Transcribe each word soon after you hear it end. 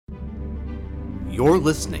You're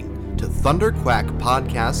listening to Thunderquack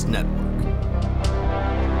Podcast Network.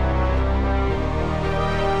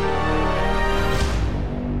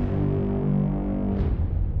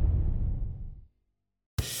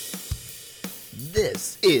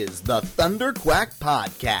 This is the Thunderquack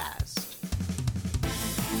Podcast,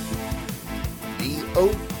 the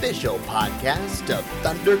official podcast of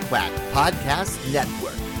Thunderquack Podcast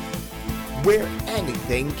Network, where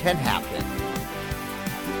anything can happen.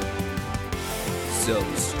 So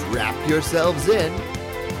strap yourselves in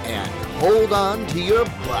and hold on to your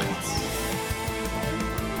butts.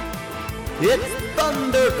 It's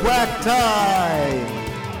Thunderquack time!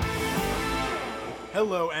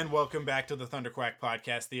 Hello and welcome back to the Thunderquack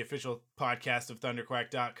Podcast, the official podcast of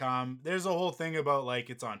Thunderquack.com. There's a whole thing about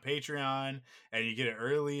it's on Patreon and you get it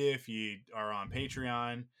early if you are on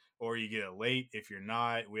Patreon, or you get it late if you're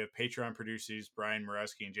not. We have Patreon producers Brian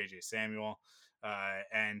Moreski and JJ Samuel,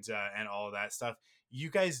 and all of that stuff. You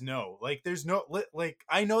guys know, there's no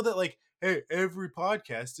I know that hey, every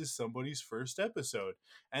podcast is somebody's first episode,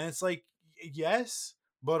 and it's yes,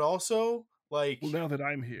 but also well, now that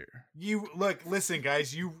I'm here, listen,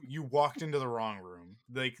 guys, you walked into the wrong room.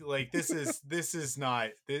 This is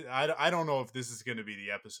not. I don't know if this is going to be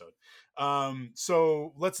the episode.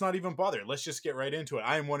 So let's not even bother. Let's just get right into it.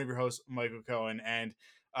 I am one of your hosts, Michael Cohen, and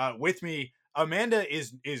with me, Amanda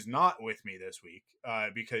is not with me this week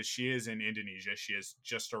because she is in Indonesia. She has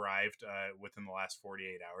just arrived within the last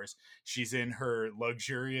 48 hours. She's in her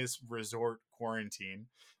luxurious resort quarantine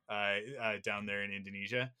down there in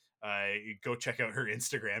Indonesia. Go check out her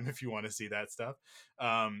Instagram if you want to see that stuff.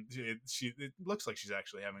 It looks like she's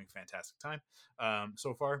actually having a fantastic time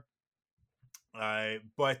so far.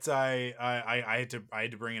 But I had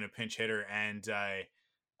to bring in a pinch hitter, and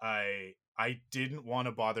I didn't want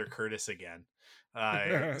to bother Curtis again.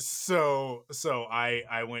 So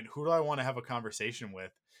I went, who do I want to have a conversation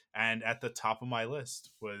with? And at the top of my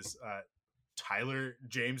list was Tyler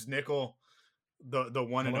James Nickel, the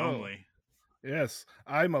one and only. Yes,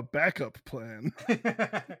 I'm a backup plan.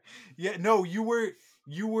 Yeah, no, you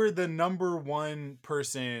were the number one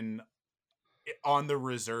person on the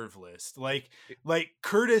reserve list.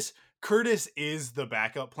 Curtis is the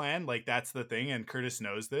backup plan. That's the thing, and Curtis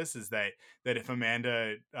knows this, is that if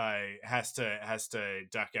Amanda has to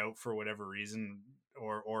duck out for whatever reason,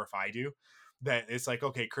 or if I do, that it's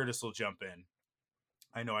okay, Curtis will jump in.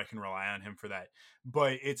 I know I can rely on him for that,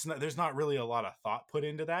 but there's not really a lot of thought put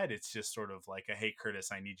into that. It's just sort of hey,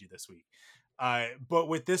 Curtis, I need you this week. But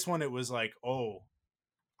with this one, it was oh,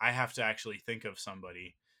 I have to actually think of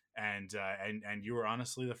somebody. And you were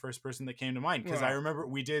honestly the first person that came to mind, because I remember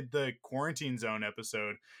we did the Quarantine Zone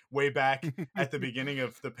episode way back at the beginning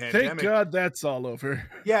of the pandemic. Thank God that's all over.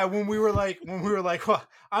 Yeah, when we were well,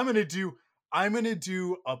 I'm gonna do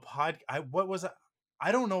a what was it?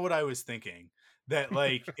 I don't know what I was thinking. That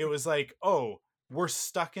it was oh, we're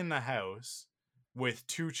stuck in the house with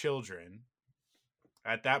two children.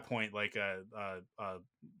 At that point, a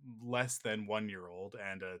less than 1-year-old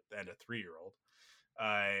and a 3-year-old.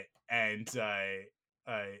 And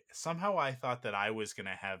somehow I thought that I was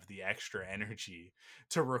gonna have the extra energy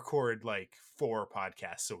to record 4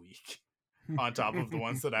 podcasts a week on top of the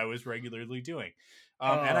ones that I was regularly doing.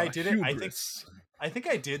 And I did it. I think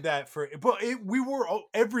I did that but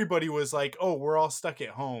everybody was oh, we're all stuck at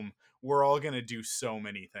home. We're all going to do so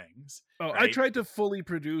many things. Oh, right? I tried to fully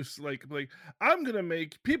produce, I'm going to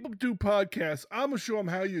make people do podcasts. I'm going to show them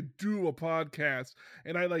how you do a podcast.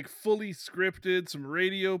 And I fully scripted some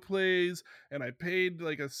radio plays, and I paid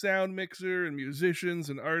a sound mixer and musicians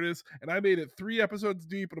and artists. And I made it 3 episodes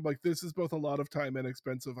deep. And I'm this is both a lot of time and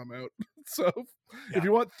expensive. I'm out. So if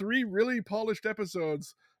you want 3 really polished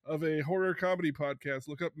episodes of a horror comedy podcast,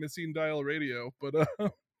 look up Missing Dial Radio. But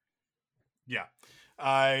yeah.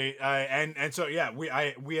 So yeah,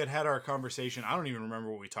 we had our conversation. I don't even remember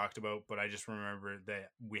what we talked about, but I just remember that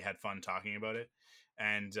we had fun talking about it.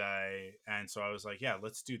 And so I was yeah,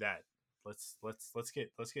 let's do that. Let's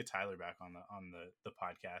get Tyler back on the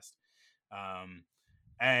podcast.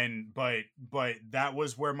 But that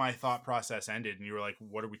was where my thought process ended, and you were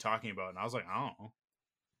what are we talking about? And I was I don't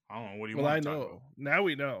know. What do you want to talk about? Now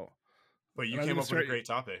we know. But you came up with a great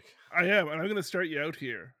topic. I am, and I'm going to start you out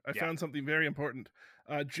here. I found something very important.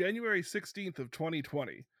 January 16th of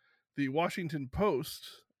 2020, the Washington Post,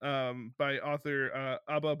 by author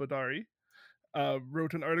Abba Badari,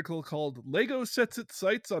 wrote an article called "Lego Sets Its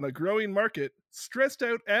Sights on a Growing Market, Stressed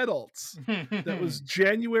Out Adults." That was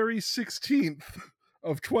January 16th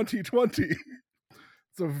of 2020.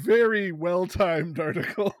 It's a very well-timed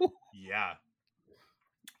article. Yeah.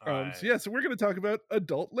 So we're going to talk about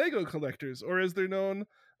adult Lego collectors, or as they're known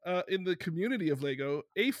in the community of Lego,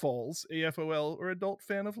 AFOLs, AFOL, or adult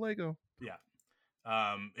fan of Lego. Yeah.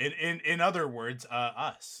 In other words,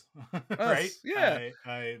 us. Right? Us, yeah.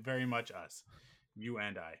 I very much us. You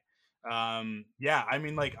and I. Yeah, I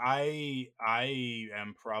mean, like, I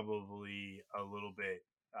am probably a little bit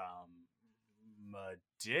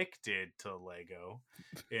addicted to Lego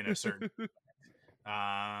in a certain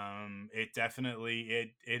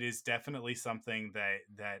it is definitely something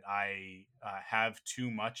that I have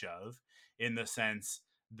too much of, in the sense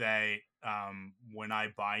that when I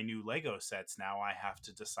buy new Lego sets now, I have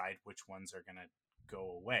to decide which ones are gonna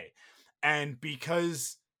go away. And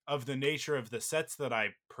because of the nature of the sets that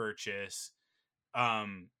I purchase,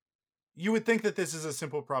 um you would think that this is a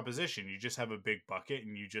simple proposition. You just have a big bucket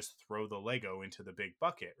and you just throw the Lego into the big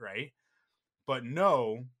bucket, right? But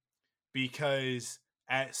no, because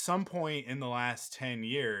at some point in the last 10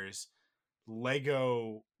 years,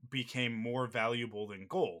 Lego became more valuable than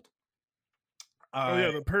gold. Oh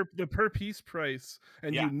yeah, the per piece price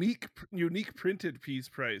and Yeah. unique printed piece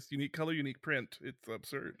price, unique color, unique print. It's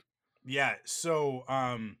absurd. Yeah, so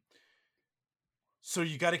so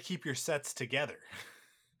you got to keep your sets together.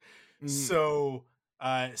 So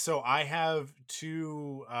I have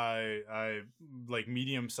two like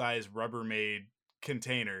medium-sized Rubbermaid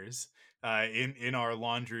containers in our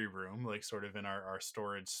laundry room, like sort of in our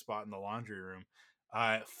storage spot in the laundry room,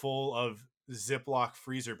 full of Ziploc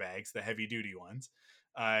freezer bags, the heavy duty ones,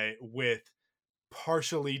 with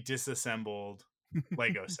partially disassembled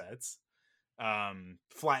Lego sets,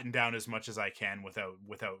 flattened down as much as I can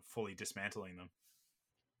without fully dismantling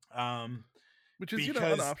them. Which is,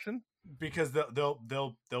 an option. Because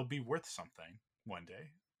they'll be worth something one day.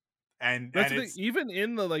 And That's and the thing. Even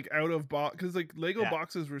in the like out of box, because like Lego Yeah.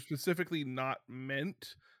 boxes were specifically not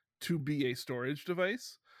meant to be a storage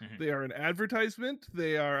device. Mhm. They are an advertisement.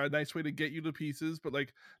 They are a nice way to get you the pieces. But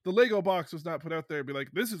like the Lego box was not put out there to be like,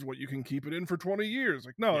 this is what you can keep it in for 20 years.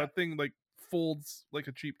 Like, no, Yeah. that thing like folds like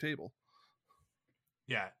a cheap table.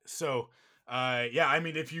 Yeah. So yeah, I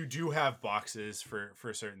mean, if you do have boxes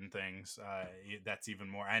for certain things, that's even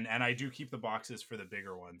more. And I do keep the boxes for the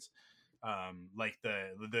bigger ones, like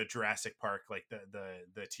the Jurassic Park, like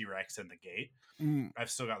the T-Rex and the Gate. I've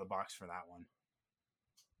still got the box for that one,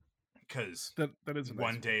 because that is a nice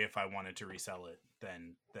one one. day if I wanted to resell it,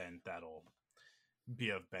 then that'll be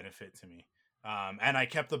of benefit to me. And I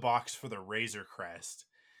kept the box for the Razor Crest,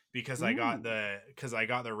 because I got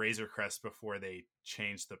the Razor Crest before they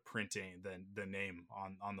changed the printing, the name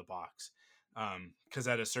on the box. Because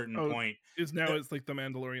at a certain point, is now it's like the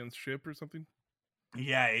Mandalorian's ship or something.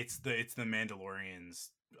 Yeah, it's the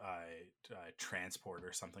Mandalorian's transport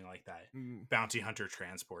or something like that. Bounty Hunter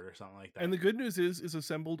transport or something like that. And the good news is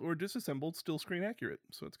assembled or disassembled still screen accurate,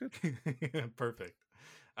 so it's good. Perfect.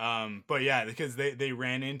 But yeah, because they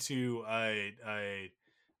ran into a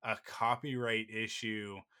copyright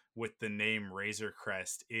issue with the name Razor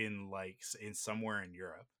Crest in somewhere in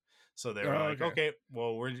Europe. So they were okay,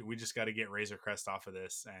 well, we just got to get Razor Crest off of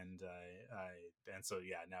this, and so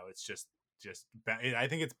yeah, now it's just I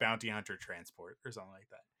think it's Bounty Hunter transport or something like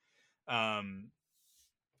that.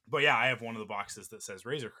 But yeah, I have one of the boxes that says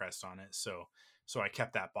Razor Crest on it, so I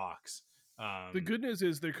kept that box. The good news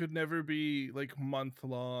is there could never be like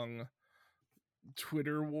month-long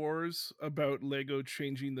Twitter wars about Lego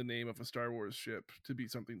changing the name of a Star Wars ship to be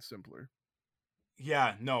something simpler.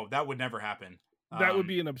 Yeah, no, that would never happen. That would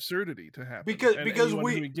be an absurdity to happen. Because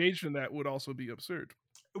anyone who engaged in that would also be absurd.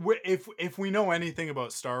 If we know anything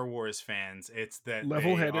about Star Wars fans, it's that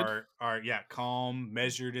level-headed, they are calm,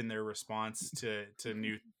 measured in their response to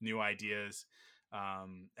new ideas,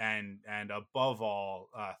 and above all,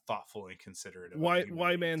 thoughtful and considerate.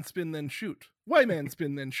 Why man spin then shoot? Why man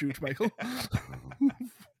spin then shoot, Michael?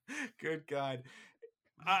 Good God.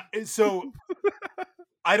 So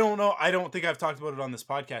I don't know. I don't think I've talked about it on this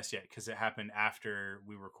podcast yet, because it happened after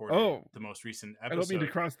we recorded the most recent episode. I don't mean to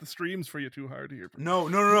cross the streams for you too hard here. No.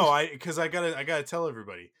 Because I gotta tell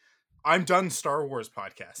everybody, I'm done Star Wars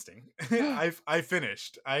podcasting. I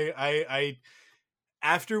finished. I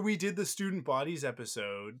after we did the Student Bodies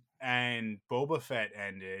episode and Boba Fett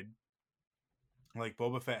ended,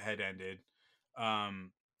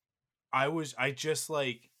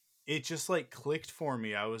 it just clicked for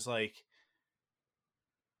me. I was like,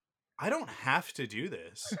 I don't have to do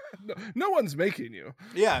this. No one's making you.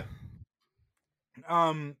 Yeah.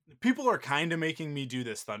 People are kind of making me do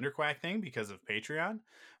this Thunderquack thing because of Patreon,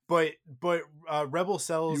 but Rebel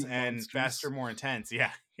Cells and monsters. Faster, More Intense. Yeah,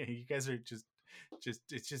 you guys are just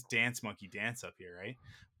it's just dance monkey dance up here, right?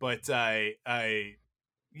 But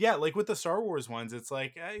yeah, like with the Star Wars ones, it's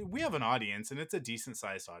like we have an audience and it's a decent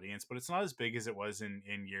sized audience, but it's not as big as it was in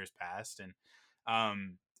years past. And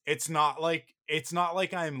it's not like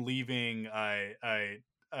I'm leaving a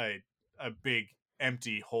a big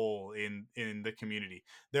empty hole in the community.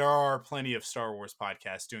 There are plenty of Star Wars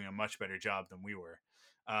podcasts doing a much better job than we were.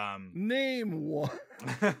 Name one.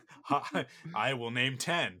 I will name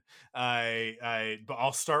 10. But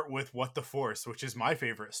I'll start with What the Force, which is my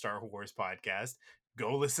favorite Star Wars podcast.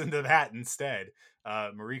 Go listen to that instead.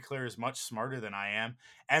 Marie Claire is much smarter than I am,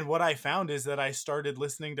 and what I found is that I started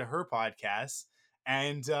listening to her podcasts,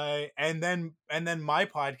 and then my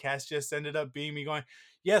podcast just ended up being me going,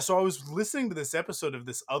 yeah. So I was listening to this episode of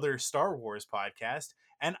this other Star Wars podcast,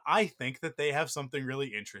 and I think that they have something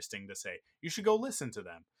really interesting to say. You should go listen to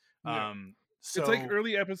them. Yeah. So It's like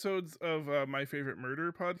early episodes of My Favorite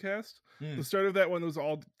Murder podcast. The start of that one was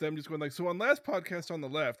all them just going like, so on last podcast on the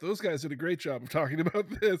left, those guys did a great job of talking about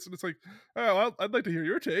this. And it's like, oh, I'd like to hear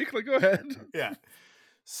your take. Like, go ahead. yeah.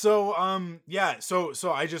 So yeah, so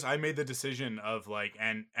I made the decision of like,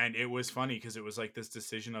 and it was funny because it was like this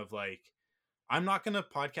decision of like, I'm not gonna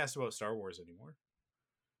podcast about Star Wars anymore.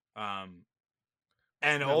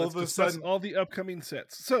 And Now all let's of a discuss sudden, all the upcoming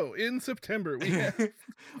sets. So in September, we have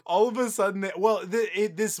all of a sudden,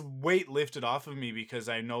 this weight lifted off of me because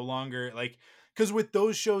I no longer like, because with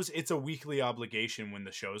those shows, it's a weekly obligation when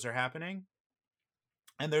the shows are happening.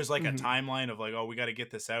 And there's like a Mhm. timeline of like, oh, we got to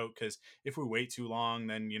get this out because if we wait too long,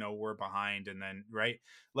 then we're behind, and then right,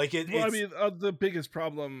 like Well, I it's mean, the biggest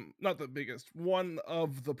problem, not the biggest, one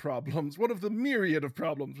of the problems, one of the myriad of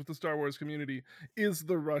problems with the Star Wars community is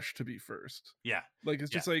the rush to be first. yeah, Like,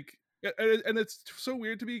 it's yeah, just like, and it's so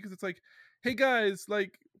weird to me because it's like, hey guys,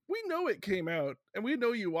 like, we know it came out and we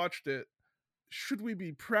know you watched it. Should we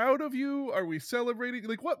be proud of you? Are we celebrating?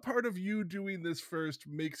 Like, what part of you doing this first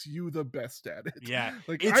makes you the best at it? yeah.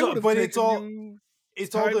 Like, It's I all, would have but taken you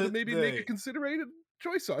it's all time to the maybe make a considered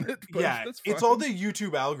choice on it, but yeah, that's it's all fine. the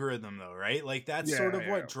YouTube algorithm though, right? Like that's sort Yeah, of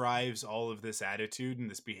yeah. what drives all of this attitude and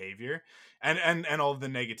this behavior, and all of the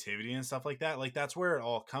negativity and stuff like that. Like that's where it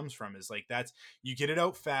all comes from, is like that's, you get it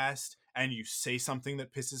out fast and you say something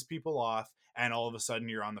that pisses people off, and all of a sudden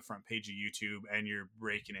you're on the front page of YouTube and you're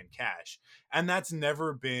raking in cash. And that's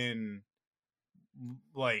never been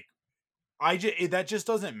like, that just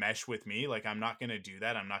doesn't mesh with me. Like I'm not going to do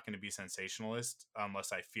that. I'm not going to be sensationalist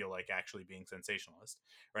unless I feel like actually being sensationalist,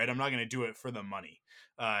 right? I'm not going to do it for the money.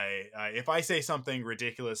 If I say something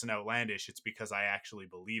ridiculous and outlandish, it's because I actually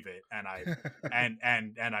believe it, and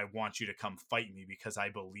I want you to come fight me because I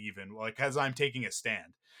believe in, like, because I'm taking a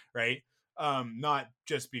stand, right? Not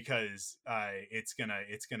just because it's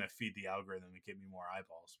gonna feed the algorithm and give me more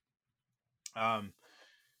eyeballs.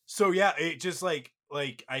 So yeah, it just like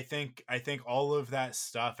I think all of that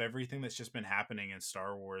stuff, everything that's just been happening in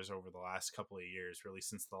Star Wars over the last couple of years, really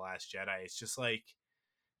since The Last Jedi, it's just like,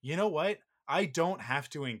 you know what? I don't have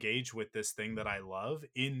to engage with this thing that I love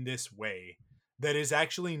in this way that is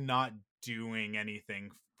actually not doing anything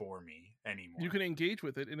for me anymore. You can engage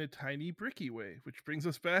with it in a tiny bricky way, which brings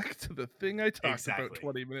us back to the thing I talked Exactly. about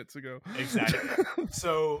 20 minutes ago. Exactly.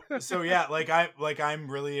 So yeah, I'm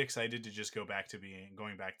really excited to just going back to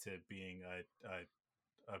being a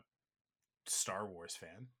Star Wars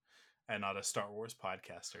fan and not a Star Wars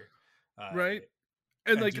podcaster. Right?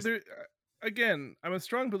 And and like just, there again, I'm a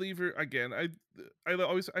strong believer. Again, I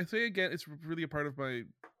say again, it's really a part of my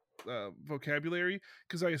vocabulary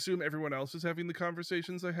because I assume everyone else is having the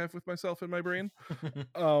conversations I have with myself in my brain.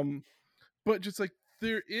 But just like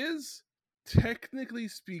there is, technically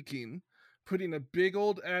speaking, putting a big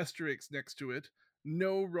old asterisk next to it,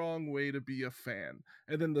 no wrong way to be a fan.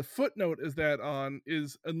 And then the footnote is that on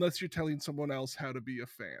is unless you're telling someone else how to be a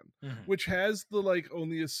fan, Mhm. which has the like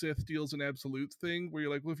only a Sith deals in absolutes thing where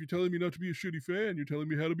you're like, well, if you're telling me not to be a shitty fan, you're telling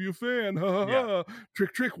me how to be a fan. Ha ha ha.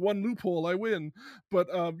 Trick, one loophole, I win. But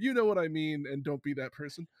you know what I mean, and don't be that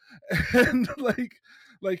person. And like,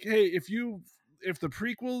 hey, if the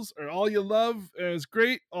prequels are all you love, is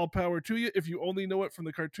great, all power to you. If you only know it from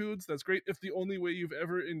the cartoons, that's great. If the only way you've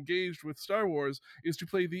ever engaged with Star Wars is to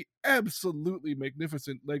play the absolutely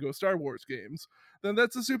magnificent Lego Star Wars games, then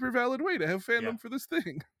that's a super valid way to have fandom for this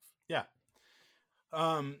thing. Yeah.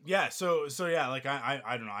 Yeah, so yeah, like I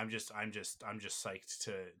don't know, I'm just psyched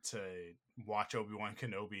to watch Obi-Wan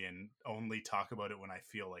Kenobi and only talk about it when I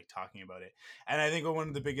feel like talking about it. And I think one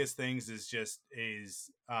of the biggest things is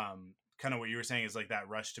kind of what you were saying, is like that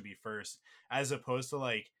rush to be first, as opposed to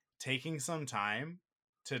like taking some time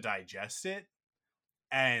to digest it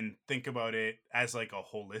and think about it as like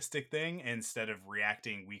a holistic thing instead of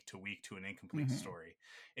reacting week to week to an incomplete story.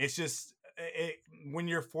 It's just when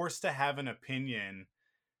you're forced to have an opinion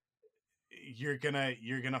you're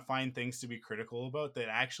gonna find things to be critical about that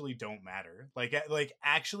actually don't matter. Like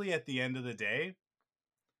actually at the end of the day,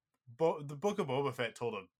 the Book of Boba Fett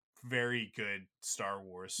told a very good Star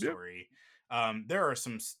Wars Yep. story. There are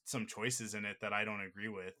some choices in it that I don't agree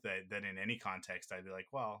with, that in any context I'd be like,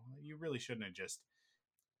 well, you really shouldn't have just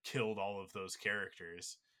killed all of those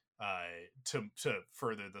characters to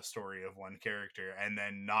further the story of one character and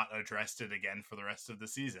then not addressed it again for the rest of the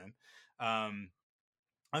season,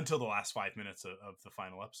 until the last 5 minutes of the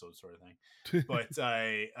final episode, sort of thing.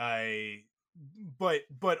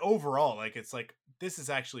 But overall, like, it's like, this is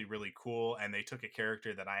actually really cool, and they took a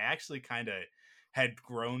character that I actually kind of had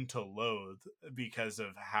grown to loathe because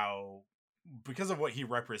of what he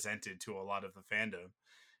represented to a lot of the fandom.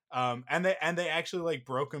 And they actually like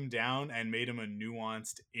broke him down and made him a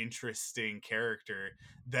nuanced, interesting character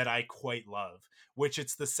that I quite love. Which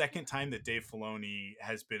it's the second time that Dave Filoni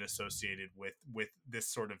has been associated with this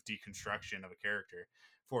sort of deconstruction of a character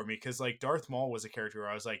for me. Because like Darth Maul was a character where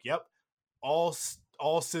I was like, yep, all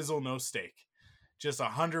sizzle, no steak, just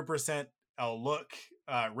 100% a look.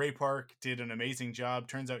 Ray Park did an amazing job.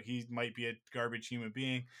 Turns out he might be a garbage human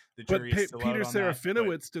being. The jury is still out on Peter that,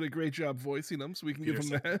 Serafinowicz did a great job voicing him, so we can give him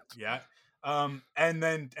that. Yeah. And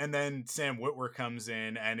then Sam Witwer comes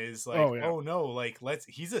in and is like, oh no, like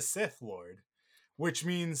he's a Sith Lord, which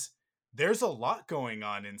means there's a lot going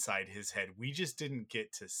on inside his head. We just didn't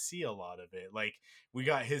get to see a lot of it. Like, we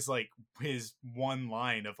got his one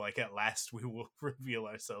line of like, at last we will reveal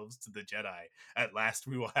ourselves to the Jedi. At last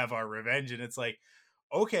we will have our revenge. And it's like,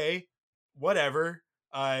 okay, whatever.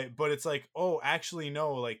 But it's like, oh, actually,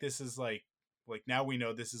 no, like, this is like now we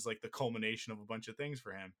know this is like the culmination of a bunch of things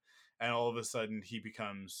for him. And all of a sudden he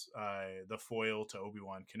becomes the foil to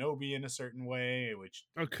Obi-Wan Kenobi in a certain way, which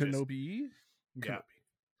Kenobi? Yeah.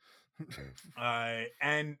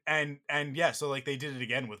 And yeah, so like they did it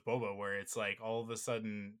again with Boba, where it's like all of a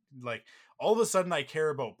sudden I care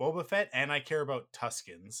about Boba Fett and I care about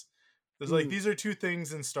Tuskens. There's like, these are two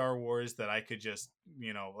things in Star Wars that I could just,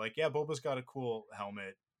 like, yeah, Boba's got a cool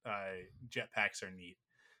helmet, jetpacks are neat,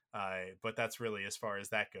 but that's really as far as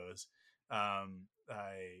that goes.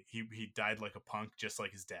 He died like a punk, just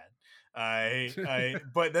like his dad.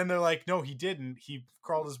 But then they're like, no, he didn't. He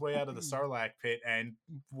crawled his way out of the Sarlacc pit and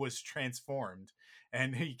was transformed.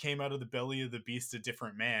 And he came out of the belly of the beast a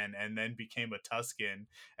different man, and then became a Tusken,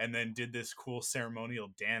 and then did this cool ceremonial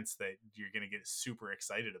dance that you're going to get super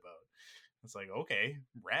excited about. It's like, okay,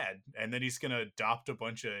 rad. And then he's going to adopt a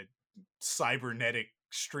bunch of cybernetic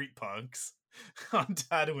street punks on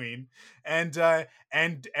Tatooine, and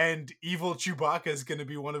evil Chewbacca is going to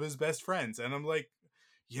be one of his best friends. And I'm like,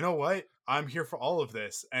 you know what? I'm here for all of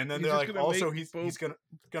this. And then they're like, also he's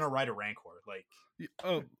gonna ride a Rancor, like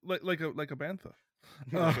like a bantha.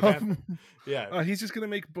 Yeah. He's just gonna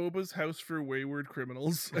make Boba's house for wayward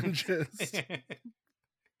criminals and just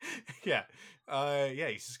yeah,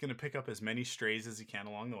 he's just gonna pick up as many strays as he can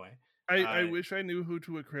along the way. I wish I knew who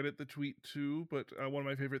to accredit the tweet to, but one of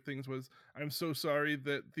my favorite things was, I'm so sorry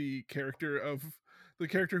that the character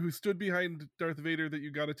who stood behind Darth Vader that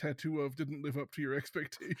you got a tattoo of didn't live up to your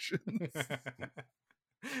expectations.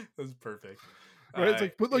 That's perfect. Right? It's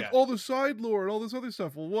like, but like all the side lore and all this other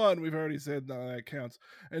stuff. Well, one, we've already said none of that counts.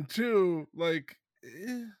 And two, like,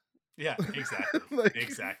 yeah,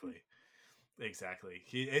 exactly. Exactly.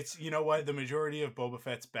 It's, you know what, the majority of Boba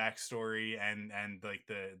Fett's backstory and like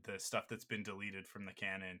the stuff that's been deleted from the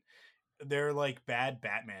canon, they're like bad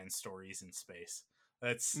Batman stories in space.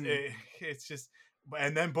 That's it's just.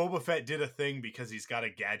 And then Boba Fett did a thing because he's got a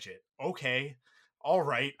gadget. Okay, all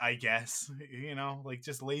right, I guess, like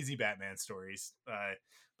just lazy Batman stories.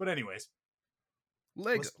 But anyways,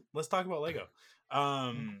 Lego. Let's talk about Lego.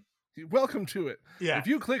 Welcome to it. Yeah. If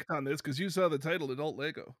you clicked on this because you saw the title Adult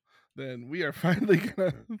Lego, then we are finally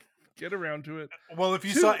gonna get around to it. Well, if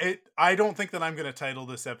you saw it, I don't think that I'm going to title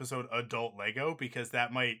this episode Adult Lego, because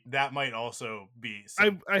that might also be.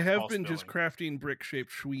 I have been just crafting brick-shaped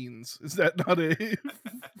Schweens. Is that not a?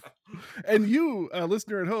 And you,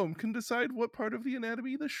 listener at home, can decide what part of the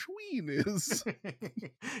anatomy the Schween is.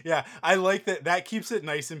 Yeah, I like that. That keeps it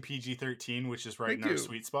nice and PG-13, which is right in our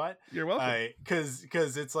sweet spot. You're welcome.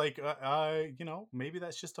 Because it's like, maybe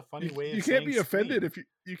that's just a funny way. You can't be offended if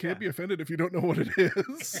you can't be offended if you don't know what it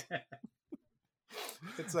is.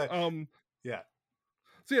 It's a yeah.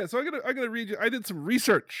 So I'm gonna read you. I did some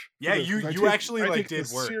research. Yeah, you actually like did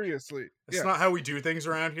work. Seriously, it's not how we do things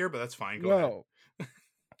around here, but that's fine. Go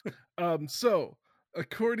ahead. So,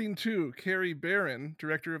 according to Carrie Barron,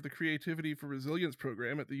 director of the Creativity for Resilience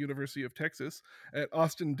program at the University of Texas at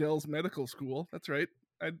Austin Dell's Medical School, that's right.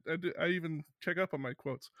 I even check up on my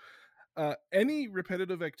quotes. Any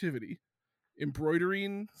repetitive activity,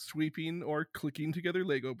 Embroidering, sweeping, or clicking together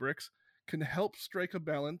Lego bricks can help strike a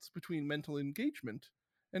balance between mental engagement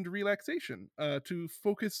and relaxation. To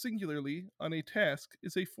focus singularly on a task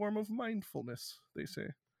is a form of mindfulness, they say.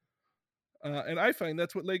 And I find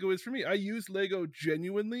that's what Lego is for me. I use Lego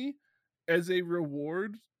genuinely as a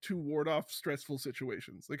reward to ward off stressful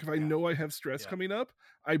situations. Like if I know I have stress coming up,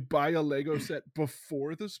 I buy a Lego set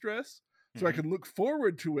before the stress so I can look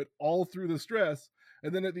forward to it all through the stress.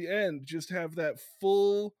 And then at the end, just have that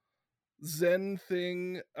full Zen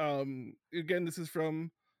thing. Again, this is from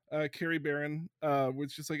Carrie Barron,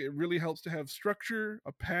 which just like it really helps to have structure,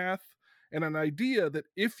 a path, and an idea that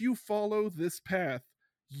if you follow this path,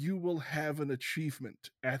 you will have an achievement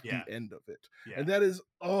at the end of it. And that is,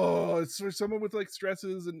 it's for someone with like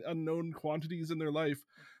stresses and unknown quantities in their life.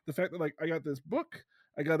 The fact that like I got this book,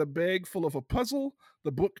 I got a bag full of a puzzle.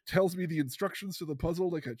 The book tells me the instructions to the puzzle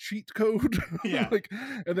like a cheat code. Like,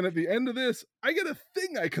 and then at the end of this, I get a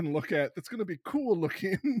thing I can look at that's going to be cool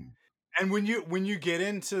looking. And when you get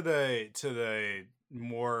into the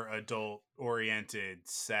more adult oriented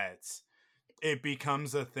sets, it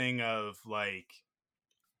becomes a thing of like,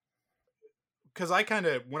 because I kind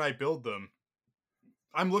of, when I build them,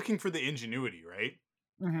 I'm looking for the ingenuity, right?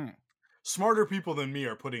 Smarter people than me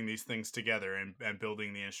are putting these things together and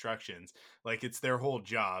building the instructions. Like it's their whole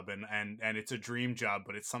job, and it's a dream job,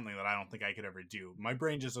 but it's something that I don't think I could ever do. My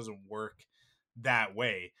brain just doesn't work that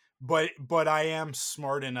way. But I am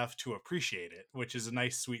smart enough to appreciate it, which is a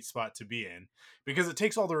nice sweet spot to be in, because it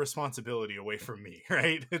takes all the responsibility away from me,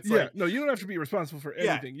 right? It's like, no, you don't have to be responsible for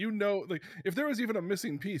anything. You know, like if there was even a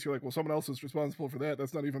missing piece, you're like, well, someone else is responsible for that.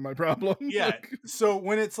 That's not even my problem. Like, so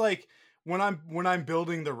when it's like when I'm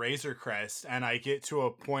building the Razor Crest and I get to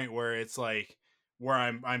a point where it's like where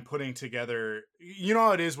I'm putting together, you know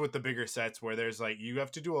how it is with the bigger sets where there's like you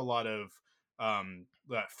have to do a lot of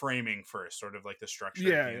framing first, sort of like the structure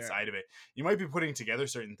of the inside of it. You might be putting together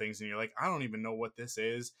certain things and you're like, I don't even know what this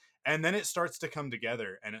is, and then it starts to come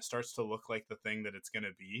together and it starts to look like the thing that it's going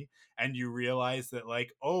to be, and you realize that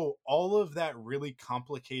like, oh, all of that really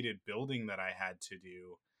complicated building that I had to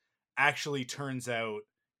do actually turns out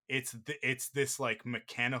it's this like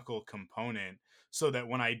mechanical component, so that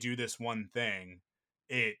when I do this one thing,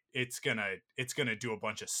 it's gonna do a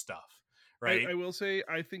bunch of stuff. Right. I will say,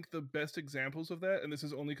 I think the best examples of that, and this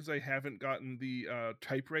is only because I haven't gotten the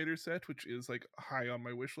typewriter set, which is like high on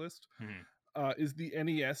my wish list, is the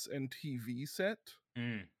NES and TV set.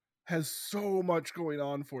 Has so much going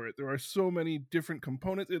on for it. There are so many different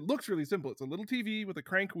components. It looks really simple. It's a little TV with a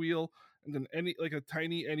crank wheel and like a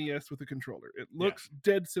tiny NES with a controller. It looks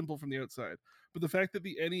dead simple from the outside. But the fact that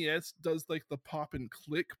the NES does like the pop and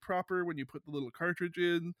click proper when you put the little cartridge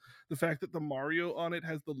in, the fact that the Mario on it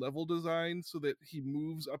has the level design so that he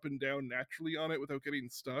moves up and down naturally on it without getting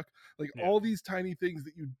stuck, like all these tiny things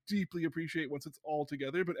that you deeply appreciate once it's all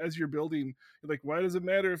together. But as you're building, you're like, why does it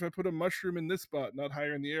matter if I put a mushroom in this spot, not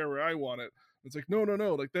higher in the air where I want it? It's like, no,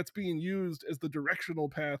 like that's being used as the directional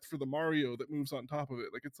path for the Mario that moves on top of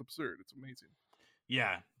it. Like it's absurd. It's amazing.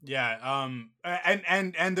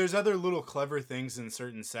 And there's other little clever things in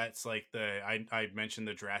certain sets, like I mentioned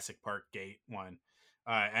the Jurassic Park gate one,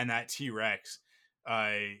 and that T-Rex.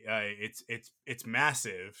 It's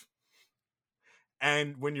massive,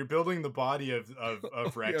 and when you're building the body of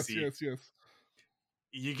Rexy, yes,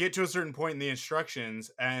 you get to a certain point in the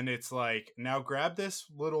instructions, and it's like, now grab this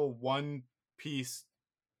little one piece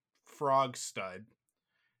frog stud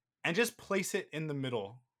and just place it in the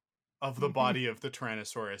middle of the body of the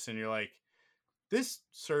Tyrannosaurus, and you're like, this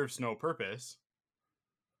serves no purpose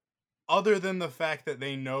other than the fact that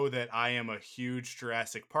they know that I am a huge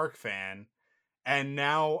Jurassic Park fan, and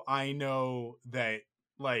now I know that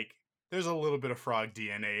like there's a little bit of frog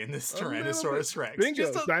DNA in this Tyrannosaurus Rex.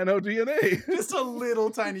 Bingo, just dino DNA. Just a little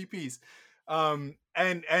tiny piece. And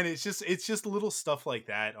it's just little stuff like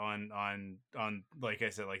that on like I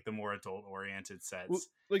said, like the more adult oriented sets. Well,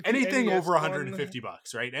 like anything over $150,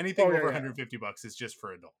 right? Anything over $150 is just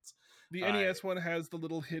for adults. The NES one has the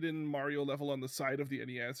little hidden Mario level on the side of the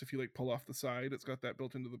NES. If you like pull off the side, it's got that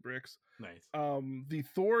built into the bricks. Nice. The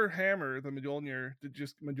Thor hammer, the Mjolnir.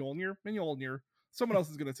 Someone else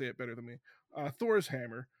is going to say it better than me. Thor's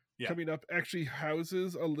hammer coming up actually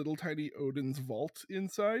houses a little tiny Odin's vault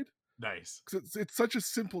inside. Nice. Because it's such a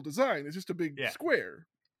simple design. It's just a big square.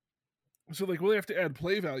 So like, well, they have to add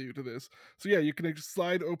play value to this. So yeah, you can just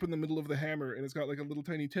slide open the middle of the hammer, and it's got like a little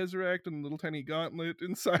tiny Tesseract and a little tiny gauntlet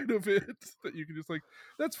inside of it that you can just like,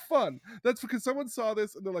 that's fun. That's because someone saw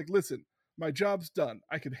this and they're like, listen, my job's done.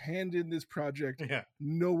 I can hand in this project. Yeah.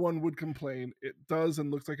 No one would complain. It does and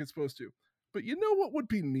looks like it's supposed to. but you know what would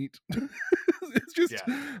be neat? It's just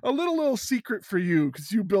Yeah. a little secret for you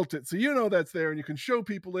because you built it. So you know that's there and you can show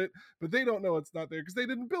people it, but they don't know it's not there because they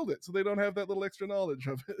didn't build it. So they don't have that little extra knowledge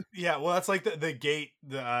of it. Yeah, well, that's like the gate.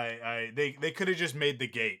 They could have just made the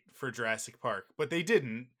gate for Jurassic Park, but they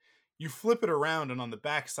didn't. You flip it around, and on the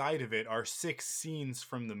back side of it are 6 scenes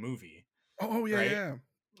from the movie, Oh, yeah, right? yeah.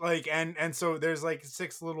 Like, and so there's like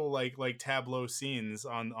 6 little like tableau scenes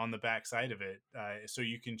on the back side of it, so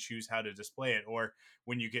you can choose how to display it, or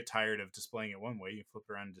when you get tired of displaying it one way, you flip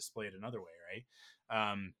it around and display it another way, right?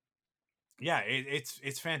 Yeah,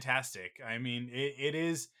 it's fantastic. I mean, it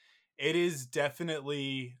is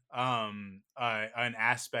definitely an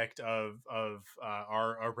aspect of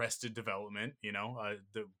our Arrested Development,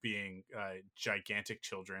 the being gigantic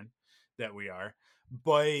children that we are.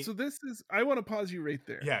 But So this is I want to pause you right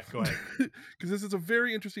there. yeah, go ahead. Because this is a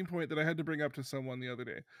very interesting point that I had to bring up to someone the other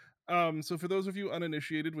day. So for those of you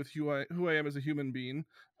uninitiated with who I am as a human being,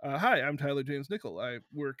 hi, I'm Tyler James Nickel. I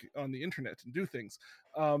work on the internet and do things,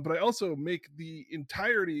 but I also make the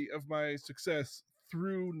entirety of my success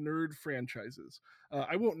through nerd franchises.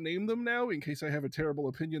 I won't name them now in case I have a terrible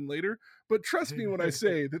opinion later, but trust me when I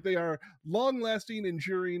say that they are long-lasting,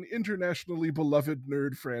 enduring, internationally beloved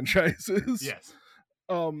nerd franchises. Yes.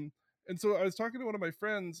 And so I was talking to one of my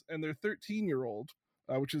friends, and their 13-year-old,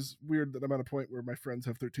 which is weird that I'm at a point where my friends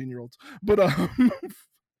have 13-year-olds, but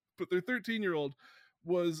but their 13-year-old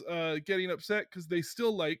was getting upset because they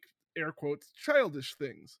still like air quotes childish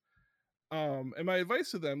things. And my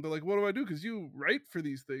advice to them, they're like, "What do I do? Because you write for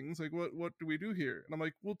these things. Like, what do we do here?" And I'm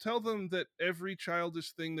like, "Well, tell them that every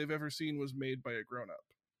childish thing they've ever seen was made by a grown-up.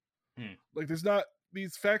 Like, there's not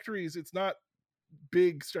these factories. It's not."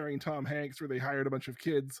 Big starring Tom Hanks where they hired a bunch of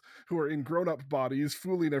kids who are in grown-up bodies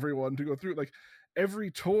fooling everyone to go through like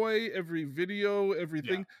every toy, every video,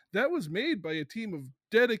 everything that was made by a team of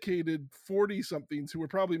dedicated 40 somethings who were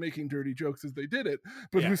probably making dirty jokes as they did it,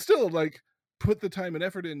 but who still like put the time and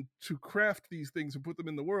effort in to craft these things and put them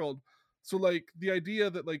in the world. So like the idea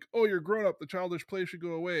that like, oh, you're grown up, the childish play should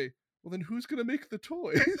go away. Well, then who's going to make the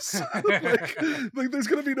toys? like there's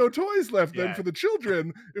going to be no toys left then for the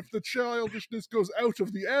children if the childishness goes out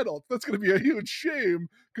of the adults. That's going to be a huge shame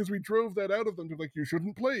because we drove that out of them to like, you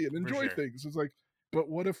shouldn't play and enjoy things. It's like, but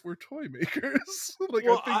what if we're toy makers? Like,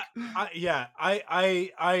 well, I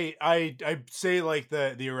say like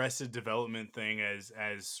the Arrested Development thing as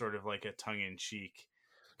sort of like a tongue-in-cheek.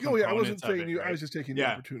 Oh yeah, I wasn't saying you. Right? I was just taking the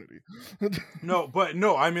opportunity. No,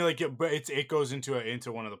 I mean, like, but it goes into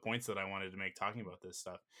one of the points that I wanted to make talking about this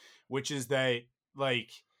stuff, which is that like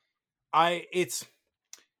it's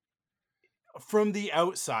from the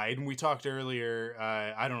outside, and we talked earlier.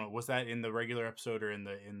 I don't know, was that in the regular episode or in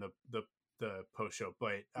the post show?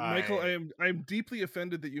 But Michael, I'm deeply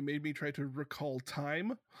offended that you made me try to recall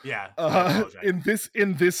time. Yeah, in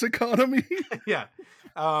this economy. Yeah.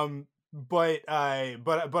 But I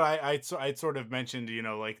sort of mentioned,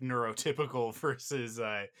 like neurotypical versus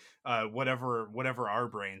whatever our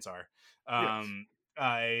brains are.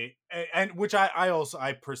 And which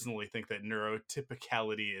I personally think that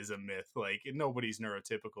neurotypicality is a myth. Like nobody's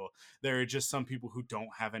neurotypical. There are just some people who don't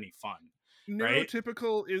have any fun.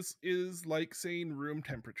 Neurotypical is like saying room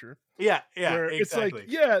temperature. Yeah, exactly. It's like,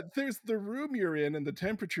 yeah, there's the room you're in and the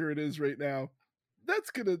temperature it is right now.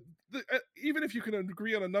 That's gonna, even if you can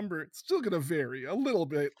agree on a number, it's still gonna vary a little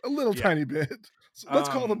bit, tiny bit. So let's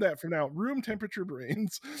call them that for now. Room temperature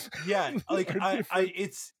brains. Yeah, like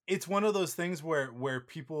it's one of those things where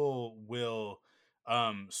people will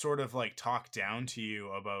sort of like talk down to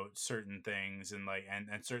you about certain things, and like and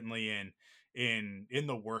certainly in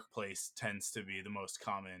the workplace tends to be the most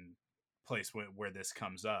common place where this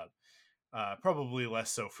comes up. Probably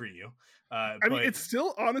less so for you. I mean, it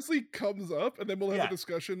still honestly comes up, and then we'll have a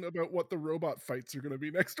discussion about what the robot fights are going to be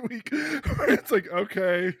next week. It's like,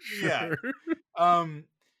 okay, sure. Yeah.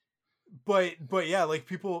 But yeah, like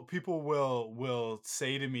people will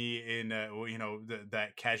say to me in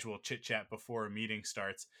that casual chit chat before a meeting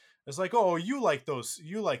starts. It's like, oh, you like those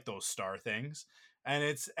star things, and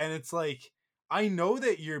it's like, I know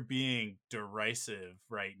that you're being derisive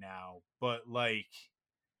right now, but like.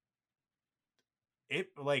 It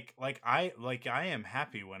I am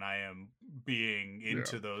happy when I am being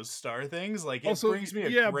into those star things. Like it also brings me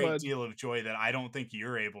a great deal of joy that I don't think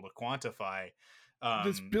you're able to quantify.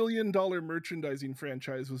 This $1 billion merchandising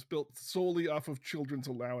franchise was built solely off of children's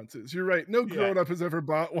allowances. You're right. No grown-up has ever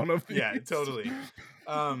bought one of these. Yeah, totally.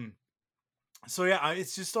 So yeah,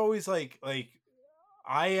 it's just always like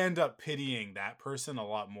I end up pitying that person a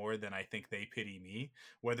lot more than I think they pity me,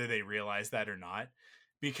 whether they realize that or not.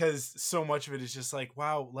 Because so much of it is just like,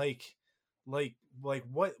 wow, like like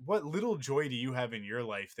what little joy do you have in your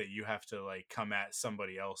life that you have to like come at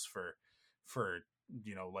somebody else for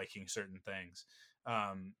liking certain things?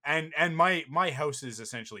 And my house is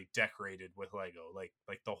essentially decorated with Lego, like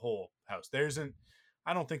the whole house.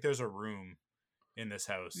 I don't think there's a room in this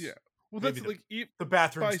Yeah. house. Well, Maybe that's like the by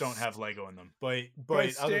bathrooms don't have Lego in them, by but other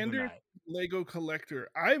than standard that, Lego collector,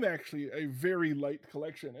 I'm actually a very light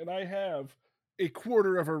collection, and I have a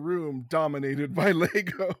quarter of a room dominated by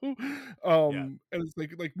Lego. yeah. And it's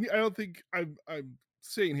like I don't think I'm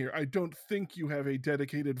saying here, I don't think you have a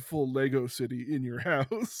dedicated full Lego city in your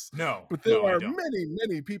house, No, but there no, I are don't.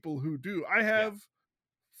 many people who do. I Yeah. have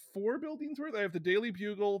 4 buildings worth. I have the Daily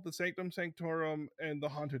Bugle, the Sanctum Sanctorum, and the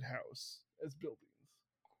Haunted House as buildings.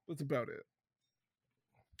 That's about it.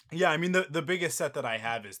 Yeah, I mean the biggest set that I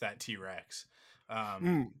have is that T-Rex.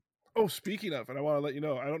 Mm. Oh, speaking of, and I want to let you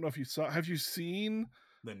know, I don't know if you saw. Have you seen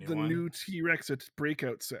The new the one. new T-Rex at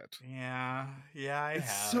Breakout set? Yeah, I It's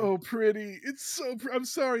have. so pretty. It's so. I'm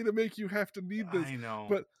sorry to make you have to need this, I know.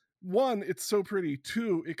 but one, it's so pretty.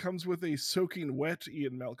 Two, it comes with a soaking wet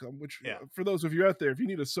Ian Malcolm. Which, Yeah. for those of you out there, if you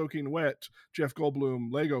need a soaking wet Jeff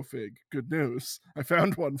Goldblum Lego fig, good news. I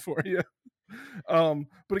found one for you.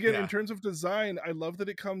 But again, in Yeah. terms of design, I love that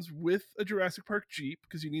it comes with a Jurassic Park Jeep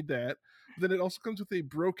because you need that. But then it also comes with a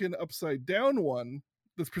broken upside down one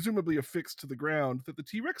that's presumably affixed to the ground that the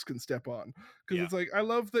T-Rex can step on. Because Yeah. it's like, I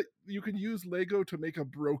love that you can use Lego to make a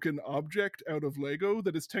broken object out of Lego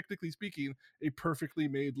that is, technically speaking, a perfectly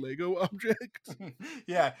made Lego object.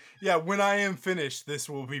 Yeah. When I am finished, this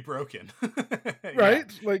will be broken.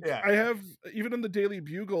 Right? Like, Yeah. I have, even in the Daily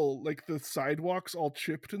Bugle, like the sidewalks all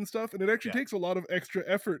chipped and stuff, and it actually Yeah. takes a lot of extra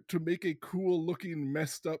effort to make a cool looking,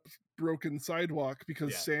 messed up, broken sidewalk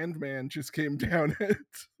because Yeah. Sandman just came down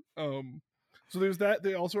it. So there's that.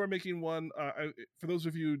 They also are making one, for those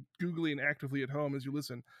of you Googling actively at home as you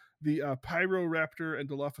listen, the Pyroraptor and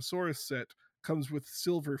Dilophosaurus set comes with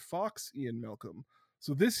Silver Fox Ian Malcolm.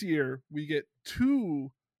 So this year we get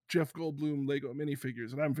 2 Jeff Goldblum Lego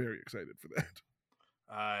minifigures, and I'm very excited for that.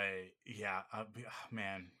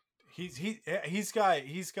 Man, he's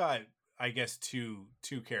got I guess two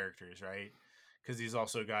characters, right? Because he's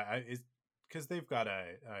also got because they've got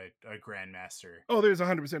a Grandmaster. Oh, there's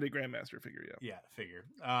 100% a Grandmaster figure, yeah. Yeah, figure.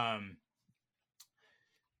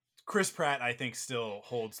 Chris Pratt, I think, still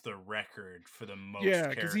holds the record for the most. Yeah,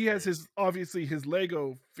 because he has his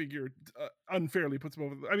Lego figure unfairly puts him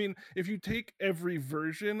over. I mean, if you take every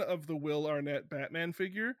version of the Will Arnett Batman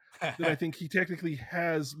figure, then I think he technically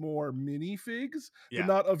has more minifigs, Yeah. but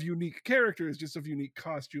not of unique characters, just of unique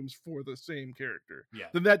costumes for the same character. Yeah.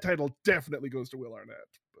 Then that title definitely goes to Will Arnett.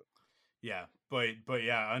 But. Yeah, but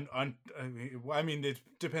yeah, I mean, it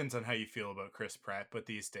depends on how you feel about Chris Pratt, but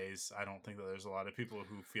these days, I don't think that there's a lot of people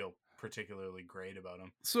who feel particularly great about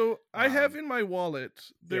him. So I have in my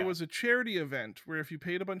wallet, there Yeah. was a charity event where if you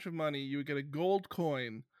paid a bunch of money, you would get a gold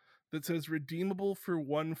coin that says redeemable for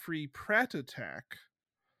 1 free Pratt attack.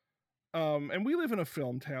 And we live in a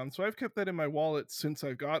film town, so I've kept that in my wallet since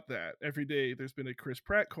I got that. Every day there's been a Chris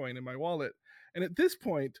Pratt coin in my wallet. And at this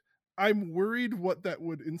point, I'm worried what that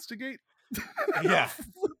would instigate. Yeah.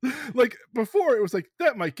 Like before it was like,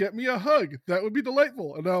 that might get me a hug, that would be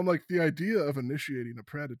delightful, and now I'm like, the idea of initiating a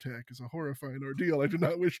Pratt attack is a horrifying ordeal I do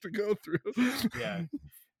not wish to go through.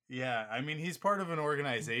 Yeah, I mean, he's part of an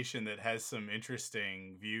organization that has some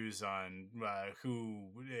interesting views on who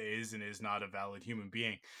is and is not a valid human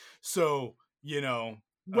being. So,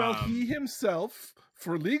 well, he himself,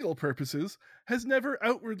 for legal purposes, has never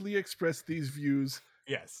outwardly expressed these views.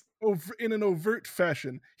 Yes. In an overt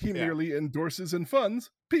fashion. He merely endorses and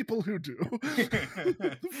funds people who do.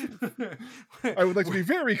 I would like to be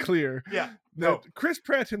very clear that Chris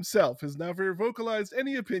Pratt himself has never vocalized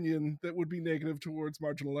any opinion that would be negative towards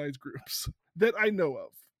marginalized groups that I know of.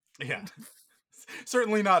 Yeah.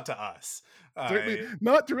 Certainly not to us. Certainly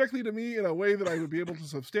not directly to me in a way that I would be able to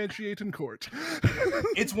substantiate in court.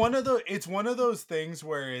 It's one of those things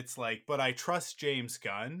where it's like, but I trust James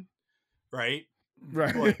Gunn, right?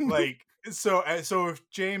 Right. Like so if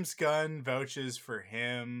James Gunn vouches for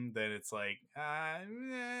him, then it's like but,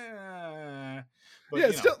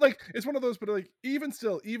 yeah, still like it's one of those, but like even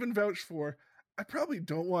vouch for, I probably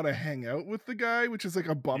don't want to hang out with the guy, which is like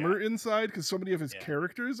a bummer inside because so many of his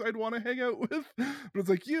characters I'd want to hang out with. But it's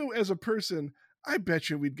like, you as a person, I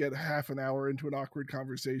bet you we'd get half an hour into an awkward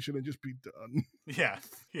conversation and just be done. Yeah.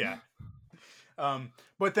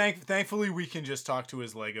 But thankfully we can just talk to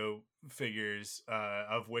his Lego figures,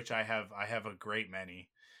 of which I have a great many,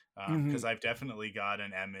 because I've definitely got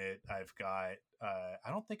an Emmett. I've got I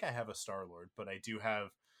don't think I have a Star-Lord, but I do have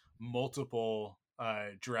multiple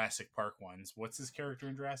Jurassic Park ones. What's his character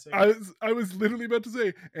in Jurassic? I was literally about to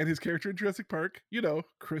say, and his character in Jurassic Park,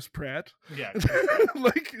 Chris Pratt. Yeah,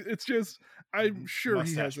 Like, it's just, I'm sure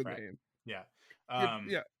he has a Pratt. name. Yeah.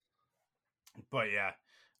 Yeah. But yeah,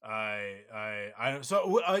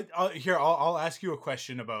 I'll ask you a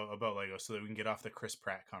question about Lego so that we can get off the Chris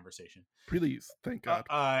Pratt conversation. Please, thank God.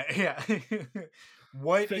 Yeah.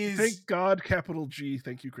 Thank God, capital G.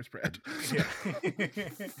 Thank you, Chris Pratt. Yeah.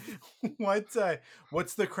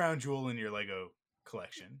 What's the crown jewel in your Lego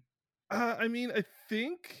collection? I mean, I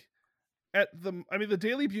think the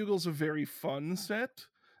Daily Bugle's a very fun set.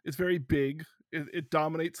 It's very big. It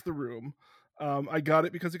dominates the room. I got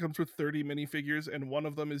it because it comes with 30 minifigures, and one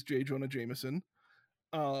of them is J. Jonah Jameson.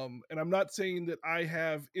 And I'm not saying that I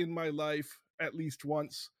have in my life at least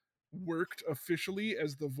once worked officially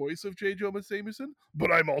as the voice of J. Jonah Jameson, but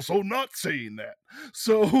I'm also not saying that.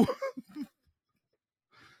 So,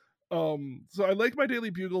 so I like my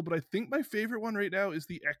Daily Bugle, but I think my favorite one right now is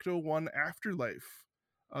the Ecto 1 Afterlife,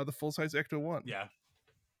 the full size Ecto 1. Yeah,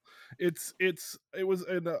 it was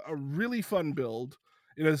a really fun build.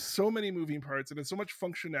 It has so many moving parts and has so much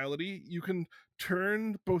functionality. You can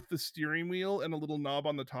turn both the steering wheel and a little knob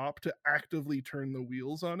on the top to actively turn the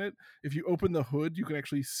wheels on it. If you open the hood, you can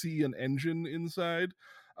actually see an engine inside.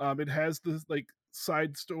 It has this like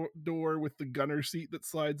side door with the gunner seat that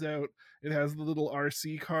slides out. It has the little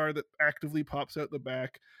RC car that actively pops out the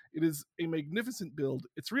back. It is a magnificent build.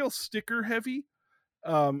 It's real sticker heavy.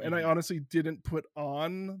 And I honestly didn't put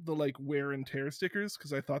on the like wear and tear stickers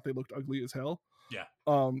because I thought they looked ugly as hell. Yeah.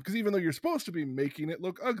 Because even though you're supposed to be making it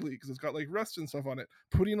look ugly because it's got like rust and stuff on it,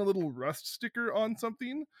 putting a little rust sticker on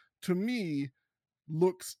something to me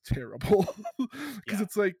looks terrible because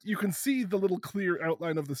it's like you can see the little clear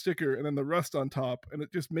outline of the sticker and then the rust on top, and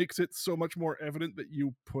it just makes it so much more evident that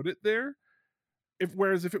you put it there.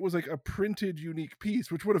 Whereas if it was like a printed unique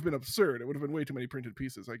piece, which would have been absurd, it would have been way too many printed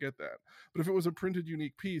pieces, I get that. But if it was a printed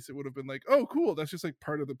unique piece, it would have been like, oh cool, that's just like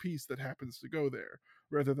part of the piece that happens to go there,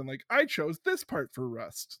 rather than like, I chose this part for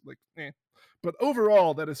rust. Like, But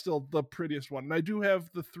overall, that is still the prettiest one. And I do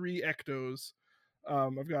have the 3 Ectos.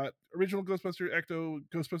 I've got original Ghostbusters Ecto,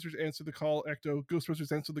 Ghostbusters Answer the Call Ecto,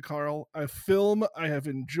 Ghostbusters Answer the Call, a film I have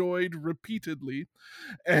enjoyed repeatedly,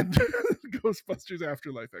 and Ghostbusters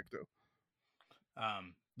Afterlife Ecto.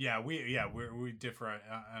 We differ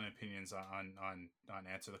on opinions on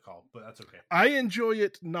Answer the Call, but that's okay. I enjoy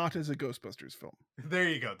it not as a Ghostbusters film. There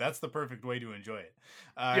you go. That's the perfect way to enjoy it.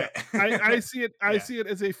 I see it. I see it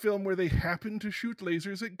as a film where they happen to shoot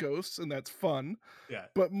lasers at ghosts, and that's fun. Yeah.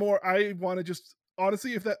 But more, I want to just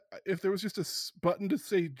honestly, if there was just a button to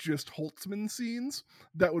say just Holtzman scenes,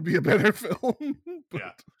 that would be a better film.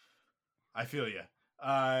 Yeah, I feel you.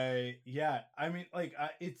 I mean, like,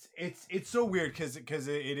 it's so weird because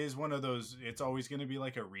it is one of those. It's always going to be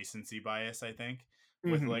like a recency bias, I think,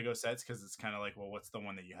 with Lego sets, because it's kind of like, well, what's the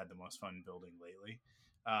one that you had the most fun building lately?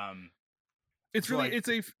 It's really like,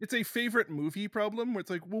 it's a favorite movie problem where it's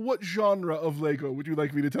like, well, what genre of Lego would you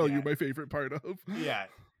like me to tell you my favorite part of? Yeah,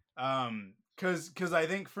 because I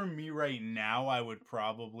think for me right now, I would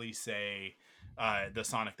probably say the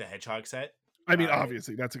Sonic the Hedgehog set. I mean,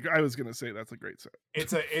 obviously, I was gonna say that's a great set.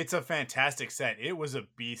 It's a fantastic set. It was a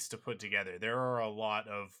beast to put together. There are a lot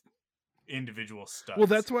of individual stuff. Well,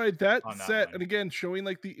 that's why that set, and again, showing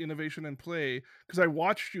like the innovation and play, because I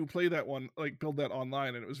watched you play that one, like build that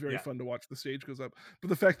online, and it was very fun to watch the stage goes up. But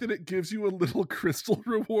the fact that it gives you a little crystal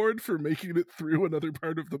reward for making it through another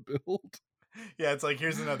part of the build. Yeah, it's like,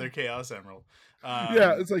 here's another Chaos Emerald.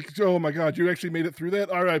 It's like, oh my god, you actually made it through that?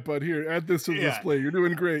 All right, bud, here, add this to the display. You're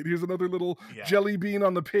doing great. Here's another little jelly bean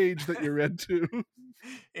on the page that you read to.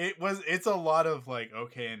 It's a lot of like,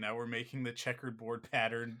 okay, and now we're making the checkered board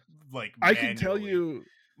pattern like manually. I can tell you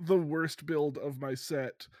the worst build of my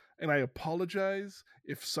set, and I apologize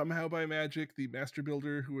if somehow by magic the master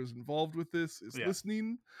builder who was involved with this is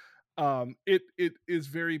listening. It is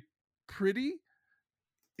very pretty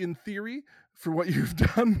in theory for what you've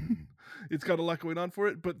done. It's got a lot going on for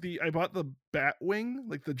it, but I bought the Batwing,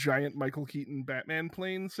 like the giant Michael Keaton Batman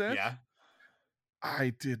plane set. Yeah,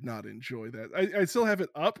 I did not enjoy that. I still have it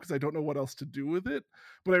up because I don't know what else to do with it,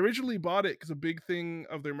 but I originally bought it because a big thing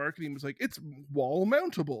of their marketing was like, it's wall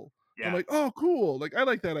mountable. I'm like, oh cool, like I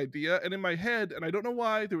like that idea. And in my head, and I don't know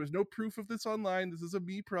why, there was no proof of this online, this is a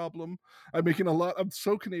me problem. I'm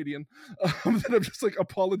so Canadian that I'm just like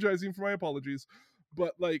apologizing for my apologies.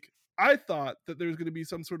 But like, I thought that there's going to be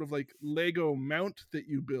some sort of like Lego mount that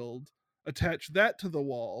you build, attach that to the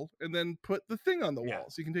wall, and then put the thing on the wall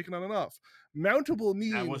so you can take it on and off. Mountable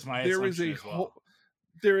means there is a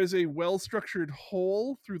there is a well-structured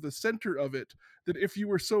hole through the center of it that if you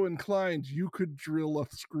were so inclined, you could drill a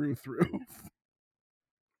screw through.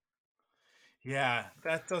 Yeah,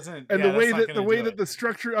 that doesn't. And Yeah, that's not the gonna way do that it. the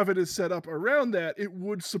structure of it is set up around that, it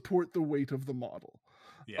would support the weight of the model.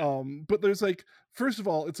 Yeah, But there's like, first of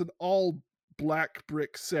all, it's an all black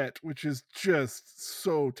brick set, which is just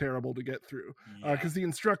so terrible to get through yeah, because the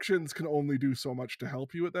instructions can only do so much to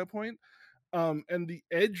help you at that point. And the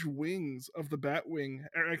edge wings of the Batwing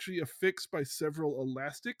are actually affixed by several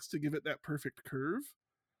elastics to give it that perfect curve.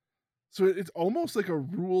 So it's almost like a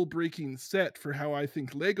rule breaking set for how I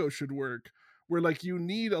think Lego should work, where like you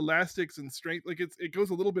need elastics and strength. Like it goes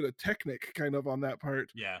a little bit of technic kind of on that part,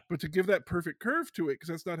 yeah, but to give that perfect curve to it, because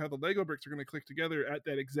that's not how the Lego bricks are going to click together at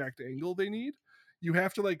that exact angle they need. You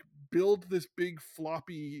have to like build this big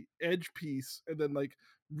floppy edge piece and then like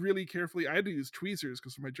really carefully. I had to use tweezers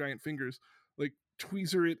because of my giant fingers, like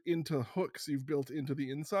tweezer it into hooks you've built into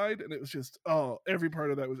the inside, and it was just, oh, every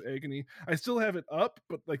part of that was agony. I still have it up,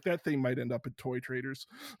 but like that thing might end up at Toy Traders.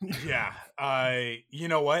 yeah. You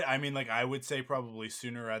know what? I mean, like, I would say probably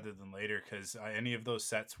sooner rather than later, because any of those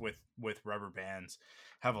sets with rubber bands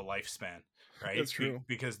have a lifespan, right? That's true.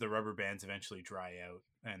 Because the rubber bands eventually dry out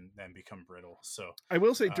and then become brittle. So, I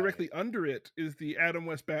will say uh, directly under it is the Adam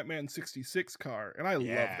West Batman 66 car, and I love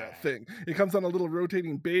yeah, that thing. It comes on a little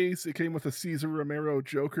rotating base. It came with a Cesar Romero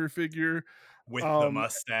Joker figure. with the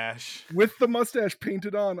mustache. With the mustache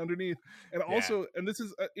painted on underneath. And Yeah, also, and this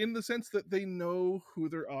is in the sense that they know who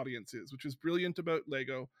their audience is, which is brilliant about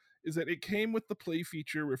Lego, is that it came with the play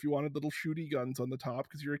feature where if you wanted little shooty guns on the top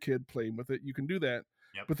because you're a kid playing with it, you can do that.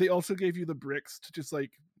 yep. But they also gave you the bricks to just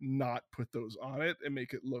like not put those on it and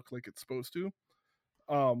make it look like it's supposed to.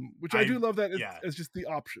 Which I do love that Yeah, as just the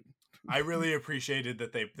option. I really appreciated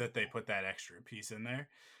that they put that extra piece in there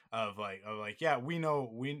of like, yeah, we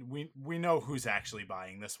know who's actually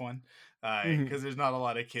buying this one, because there's not a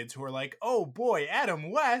lot of kids who are like, oh boy,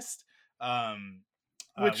 Adam West,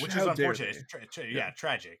 which is How dare unfortunate. they? It's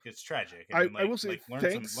tragic. It's tragic. I And will say learn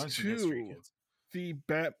thanks some history, to kids.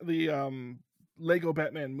 the Lego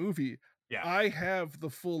Batman movie, Yeah, I have the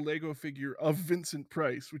full Lego figure of Vincent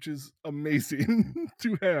Price, which is amazing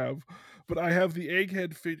to have. But I have the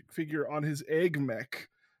Egghead figure on his egg mech,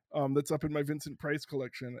 that's up in my Vincent Price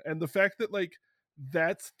collection. And the fact that like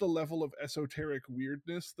that's the level of esoteric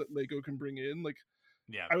weirdness that Lego can bring in. Like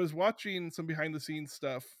yeah, I was watching some behind the scenes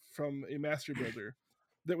stuff from a master builder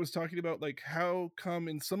that was talking about like how come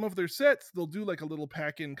in some of their sets they'll do like a little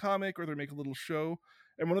pack-in comic or they make a little show.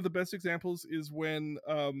 And one of the best examples is when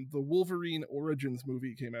the Wolverine Origins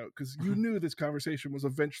movie came out, because you knew this conversation was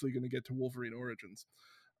eventually going to get to Wolverine Origins.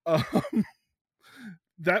 Um,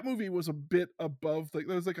 that movie was a bit above, like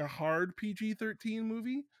there was like a hard PG-13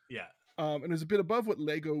 movie, yeah, and it was a bit above what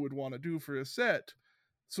Lego would want to do for a set.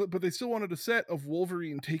 So, but they still wanted a set of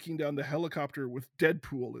Wolverine taking down the helicopter with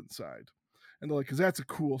Deadpool inside. And they're like, because that's a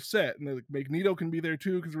cool set. And they're like, Magneto can be there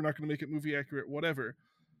too, because we're not going to make it movie accurate, whatever.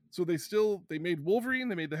 So they made Wolverine,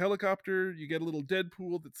 they made the helicopter. You get a little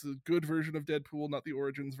Deadpool that's a good version of Deadpool, not the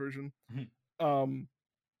Origins version. Um,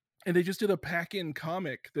 and they just did a pack-in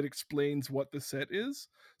comic that explains what the set is,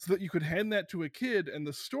 so that you could hand that to a kid and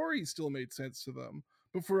the story still made sense to them.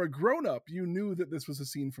 But for a grown-up, you knew that this was a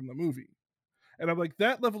scene from the movie. And I'm like,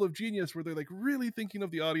 that level of genius where they're like really thinking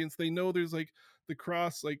of the audience. They know there's like the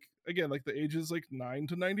cross, like again, like the ages like 9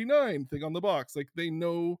 to 99 thing on the box. Like they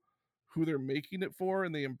know who they're making it for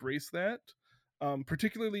and they embrace that.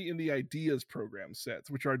 Particularly in the ideas program sets,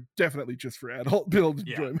 which are definitely just for adult build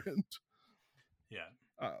yeah, enjoyment.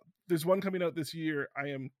 yeah. There's one coming out this year I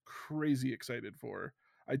am crazy excited for.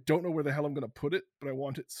 I don't know where the hell I'm going to put it, but I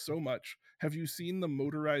want it so much. Have you seen the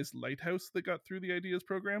motorized lighthouse that got through the ideas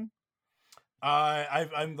program?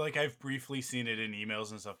 I've briefly seen it in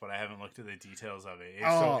emails and stuff, but I haven't looked at the details of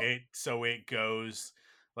it. So it goes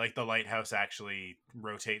like the lighthouse actually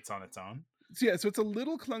rotates on its own. So it's a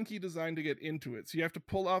little clunky design to get into it. So you have to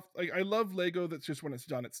pull off. Like I love Lego that's just when it's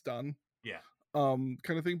done. Yeah. Kind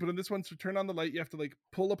of thing. But in this one, to turn on the light, you have to like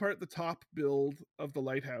pull apart the top build of the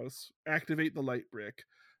lighthouse, activate the light brick,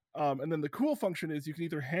 and then the cool function is you can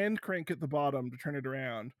either hand crank at the bottom to turn it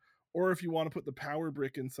around, or if you want to put the power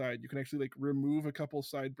brick inside, you can actually like remove a couple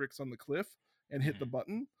side bricks on the cliff and hit the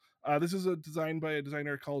button. This is a design by a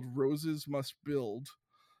designer called Roses Must Build.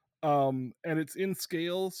 And it's in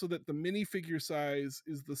scale so that the minifigure size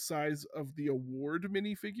is the size of the award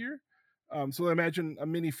minifigure. So imagine a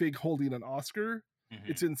minifig holding an Oscar.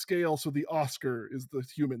 It's in scale, so the Oscar is the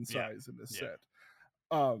human size in this set.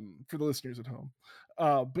 For the listeners at home.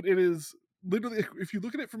 But it is literally, if you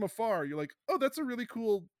look at it from afar, you're like, oh, that's a really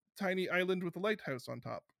cool tiny island with a lighthouse on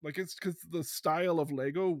top. Like, it's because the style of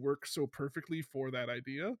Lego works so perfectly for that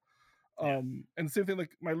idea. Yeah. And same thing,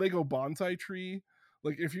 like my Lego bonsai tree.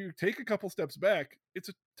 Like, if you take a couple steps back, it's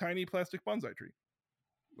a tiny plastic bonsai tree.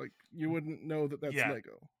 Like, you wouldn't know that that's Yeah.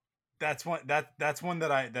 Lego. That's one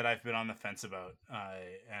that I've been on the fence about,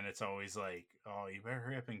 and it's always like, oh, you better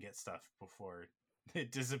hurry up and get stuff before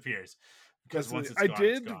it disappears, because That's once really- it's I gone,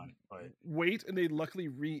 did it's gone. But wait, and they luckily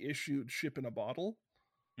reissued Ship in a Bottle.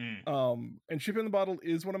 mm, And Ship in the Bottle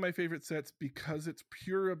is one of my favorite sets because it's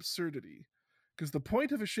pure absurdity. Because the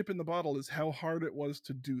point of a ship in the bottle is how hard it was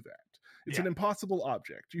to do that. It's an Yeah. impossible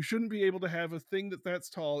object. You shouldn't be able to have a thing that's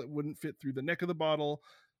tall. It wouldn't fit through the neck of the bottle.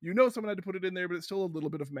 You know someone had to put it in there, but it's still a little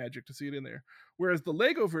bit of magic to see it in there. Whereas the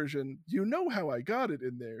Lego version, you know how I got it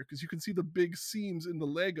in there because you can see the big seams in the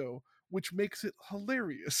Lego, which makes it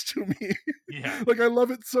hilarious to me. yeah, Like, I love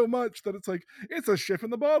it so much that it's like, it's a ship in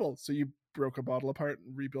the bottle. So you broke a bottle apart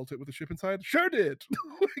and rebuilt it with a ship inside? Sure did.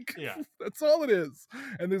 Like, Yeah. that's all it is.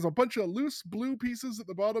 And there's a bunch of loose blue pieces at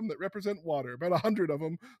the bottom that represent water, about 100 of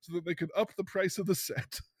them, so that they could up the price of the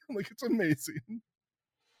set. Like, it's amazing.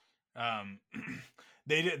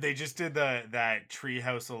 They just did that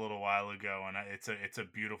treehouse a little while ago, and it's a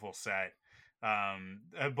beautiful set.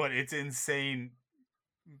 But it's insane.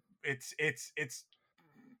 It's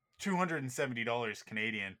 $270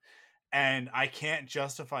 Canadian, and I can't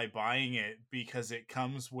justify buying it because it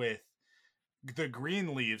comes with the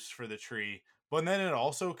green leaves for the tree, but then it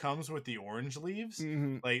also comes with the orange leaves,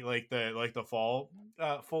 like the fall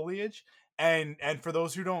foliage. And for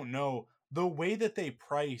those who don't know, the way that they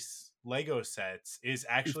price Lego sets is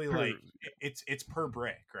actually it's per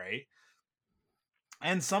brick, right?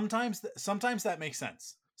 And sometimes that makes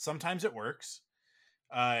sense. Sometimes it works.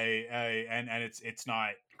 And it's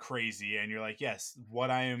not crazy, and you're like, yes,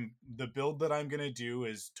 the build that I'm gonna do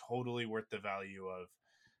is totally worth the value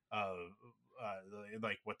of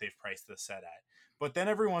like what they've priced the set at. But then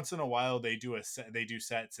every once in a while they do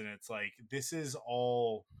sets, and it's like, this is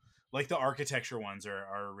all, like, the architecture ones are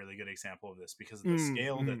a really good example of this because of the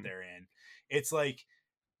scale that they're in. It's like,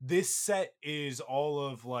 this set is all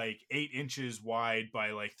of like 8 inches wide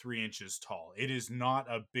by like 3 inches tall. It is not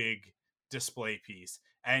a big display piece,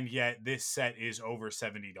 and yet this set is over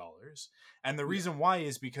 $70. And the reason why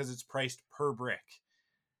is because it's priced per brick,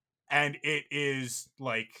 and it is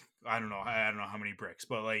like, I don't know how many bricks,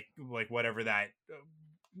 but like whatever that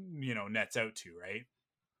nets out to, right?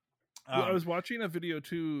 Well, I was watching a video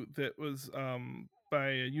too that was by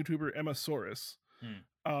a YouTuber, Emma Soros,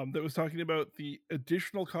 that was talking about the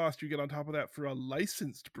additional cost you get on top of that for a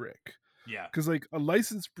licensed brick. Yeah. Because, like, a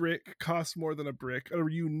licensed brick costs more than a brick. A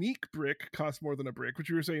unique brick costs more than a brick, which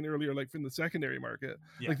you were saying earlier, like, from the secondary market.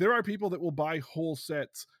 Yeah. Like, there are people that will buy whole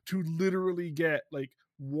sets to literally get, like,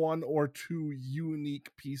 1 or 2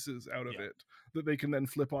 unique pieces out of it that they can then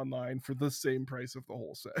flip online for the same price of the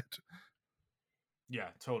whole set. Yeah,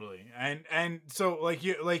 totally. And so, like,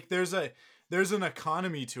 there's an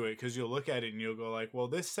economy to it, because you'll look at it and you'll go like, well,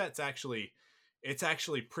 this set's actually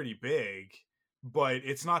pretty big, but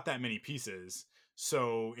it's not that many pieces,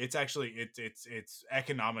 so it's actually it's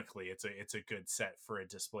economically it's a good set for a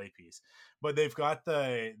display piece. But they've got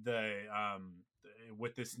the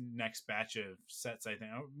with this next batch of sets, I think,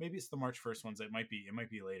 maybe it's the March 1st ones, it might be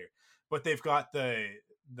later, but they've got the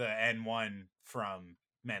N1 from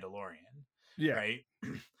Mandalorian, right?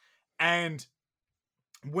 And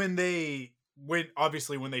when they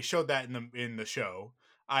showed that in the show,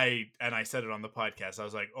 I said it on the podcast, I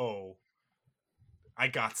was like, oh, I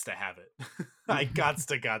gots to have it. I gots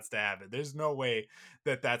to have it. There's no way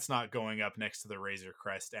that that's not going up next to the Razor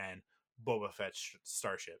Crest and Boba Fett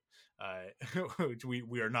starship, which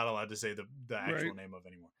we are not allowed to say the actual name of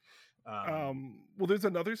anymore. Well, there's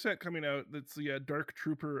another set coming out that's the Dark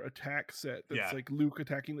Trooper attack set that's like Luke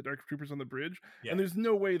attacking the Dark Troopers on the bridge, and there's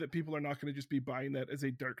no way that people are not going to just be buying that as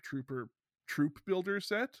a Dark Trooper troop builder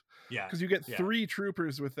set, because you get 3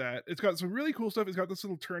 troopers with that. It's got some really cool stuff. It's got this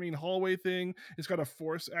little turning hallway thing. It's got a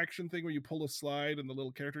force action thing where you pull a slide and the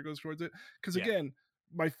little character goes towards it, because again,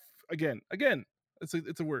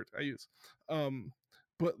 it's a word I use,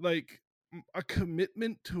 but like, a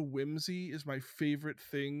commitment to whimsy is my favorite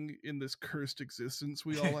thing in this cursed existence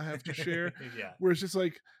we all have to share. Where it's just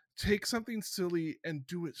like, take something silly and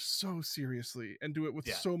do it so seriously and do it with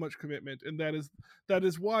so much commitment. And that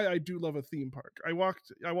is why I do love a theme park. I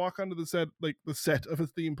walk onto the set of a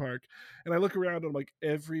theme park, and I look around and I'm like,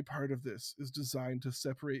 every part of this is designed to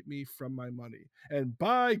separate me from my money, and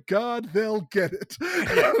by God, they'll get it.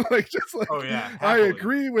 I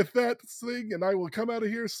agree with that thing, and I will come out of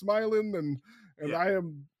here smiling, and I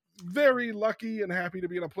am very lucky and happy to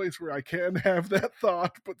be in a place where I can have that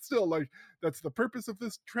thought, but still, like, that's the purpose of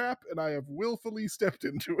this trap, and I have willfully stepped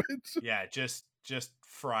into it. Yeah, just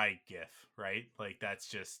fry GIF, right? Like that's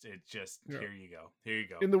just it. Just Yeah. here you go. Here you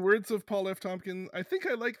go. In the words of Paul F. Tompkins, I think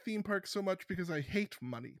I like theme parks so much because I hate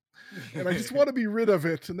money, and I just want to be rid of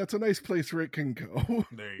it, and that's a nice place where it can go.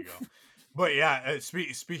 There you go. But yeah,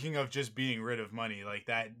 speaking of just being rid of money, like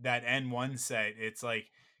that N1 set, it's like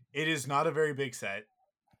it is not a very big set,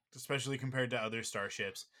 especially compared to other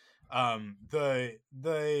starships. The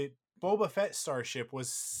Boba Fett starship was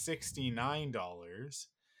 $69.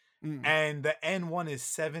 And the N1 is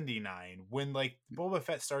 79. When like Boba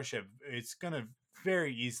Fett starship, it's gonna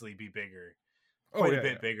very easily be bigger, quite a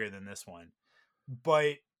bit bigger than this one.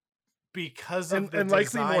 But because of the likely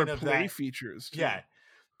design more of play that, features, too. yeah,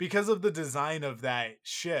 because of the design of that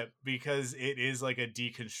ship, because it is like a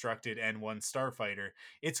deconstructed N1 starfighter,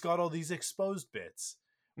 it's got all these exposed bits.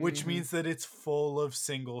 Which means that it's full of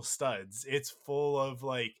single studs. It's full of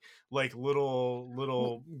like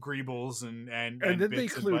little greebles and then bits they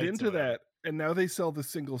clued into that, and now they sell the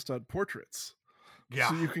single stud portraits. Yeah,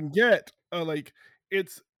 so you can get like,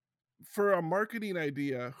 it's for a marketing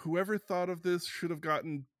idea. Whoever thought of this should have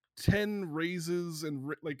gotten 10 raises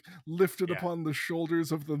and like lifted upon the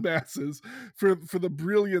shoulders of the masses for the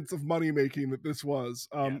brilliance of money making that this was.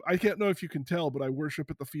 I can't know if you can tell, but I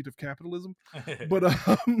worship at the feet of capitalism. But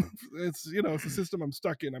it's, you know, it's a system I'm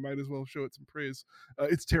stuck in. I might as well show it some praise.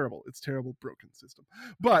 It's terrible. It's terrible, broken system.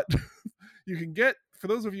 But you can get, for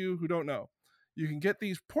those of you who don't know, you can get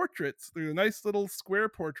these portraits. They're a nice little square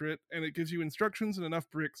portrait, and it gives you instructions and enough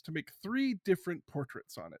bricks to make 3 different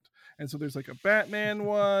portraits on it. And so there's like a Batman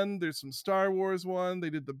one, there's some Star Wars one, they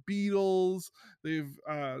did the Beatles, they've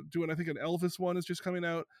doing, I think an Elvis one is just coming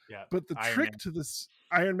out. Yeah. But the trick to this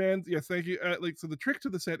Iron Man, yes, thank you. So the trick to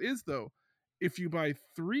the set is, though, if you buy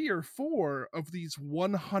 3 or 4 of these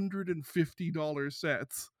 $150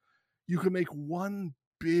 sets, you can make one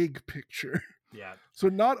big picture. Yeah. So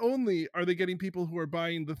not only are they getting people who are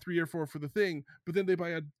buying the 3 or 4 for the thing, but then they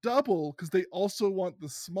buy a double because they also want the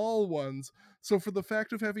small ones. So for the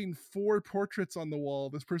fact of having 4 portraits on the wall,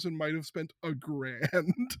 this person might have spent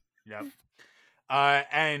 $1,000. Yep.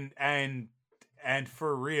 And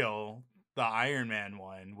for real, the Iron Man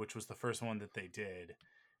one, which was the first one that they did,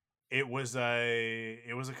 it was a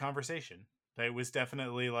conversation. It was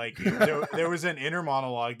definitely like there was an inner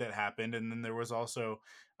monologue that happened, and then there was also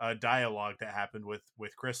a dialogue that happened with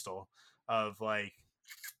Crystal of like,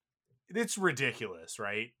 it's ridiculous,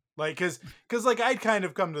 right? Like, because like I'd kind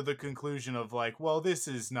of come to the conclusion of like, well,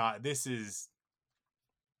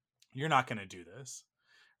 you're not going to do this,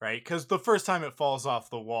 right? Because the first time it falls off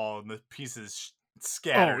the wall and the pieces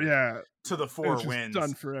scatter to the 4 winds,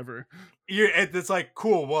 done forever. It's like,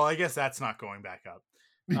 cool, well, I guess that's not going back up.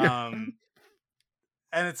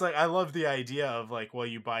 And it's like, I love the idea of like, well,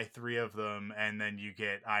 you buy 3 of them and then you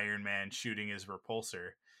get Iron Man shooting his repulsor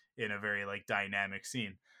in a very like dynamic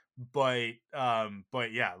scene. But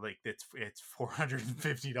yeah, like it's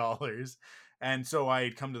 $450. And so I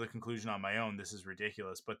had come to the conclusion on my own, this is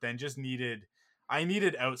ridiculous, but then I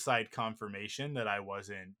needed outside confirmation that I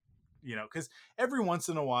wasn't, you know, because every once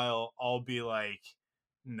in a while I'll be like,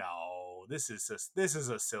 no, this is a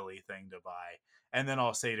silly thing to buy. And then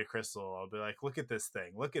I'll say to Crystal, I'll be like, look at this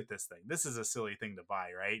thing. This is a silly thing to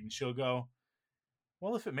buy, right? And she'll go,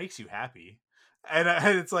 well, if it makes you happy. And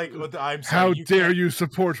it's like, I'm sorry, how dare you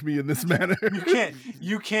support me in this manner?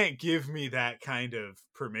 you can't give me that kind of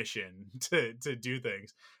permission to do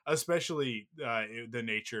things, especially the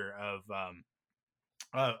nature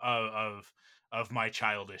of my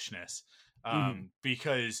childishness,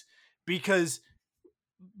 because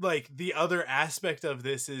like the other aspect of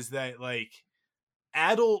this is that like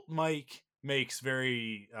adult Mike makes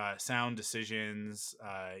very sound decisions,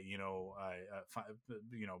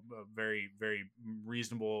 very, very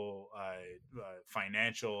reasonable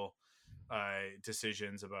financial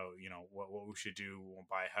decisions about, you know, what we should do. We'll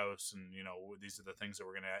buy a house, and, you know, these are the things that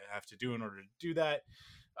we're going to have to do in order to do that.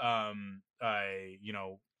 I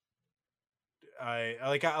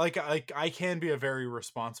can be a very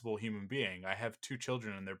responsible human being. I have 2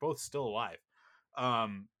 children and they're both still alive.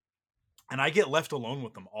 And I get left alone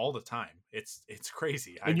with them all the time. It's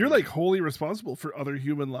crazy. And you're like wholly responsible for other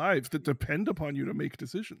human lives that depend upon you to make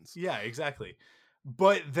decisions. Yeah, exactly.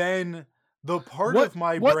 But then the part of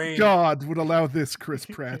my brain, what God would allow this, Chris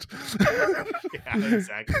Pratt? Yeah,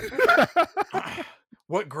 exactly.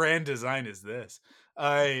 What grand design is this?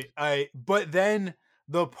 But then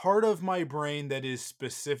the part of my brain that is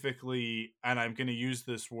specifically, and I'm going to use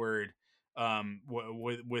this word,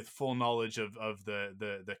 with full knowledge of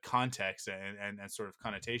the context and sort of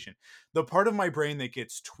connotation. The part of my brain that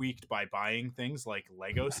gets tweaked by buying things like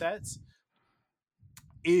Lego sets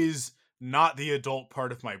is not the adult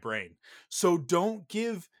part of my brain. So don't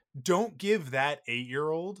give that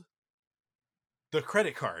 8-year-old the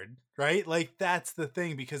credit card, right? Like, that's the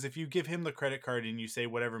thing, because if you give him the credit card and you say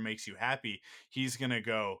whatever makes you happy, he's gonna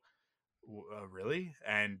go, really,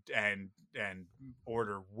 and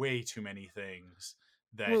order way too many things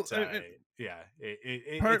that Well, part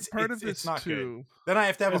of it's this not good. too, Then I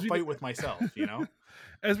have to have a as we fight with myself, you know.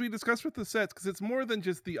 as we discussed with the sets, because it's more than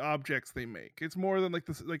just the objects they make. It's more than like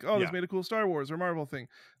this, like, oh, Yeah. this made a cool Star Wars or Marvel thing.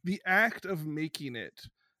 The act of making it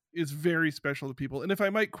is very special to people. And if I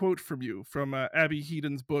might quote from you from Abby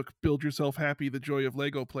Heaton's book, Build Yourself Happy, The Joy of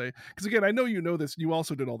Lego Play, because again, I know you know this, you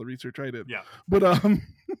also did all the research I did. Yeah. But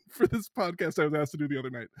for this podcast I was asked to do the other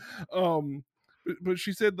night, but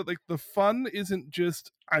she said that like the fun isn't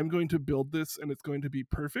just I'm going to build this and it's going to be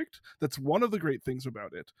perfect. That's one of the great things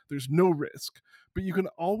about it. There's no risk, but you can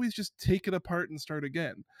always just take it apart and start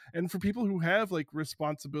again. And for people who have like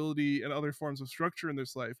responsibility and other forms of structure in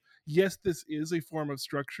this life, yes, this is a form of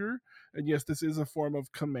structure, and yes, this is a form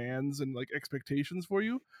of commands and like expectations for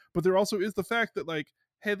you, but there also is the fact that like,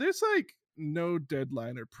 hey, there's like no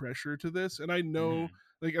deadline or pressure to this. And I know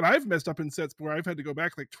like, and I've messed up in sets where I've had to go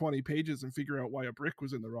back like 20 pages and figure out why a brick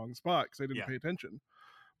was in the wrong spot because I didn't pay attention.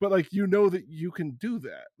 But like, you know that you can do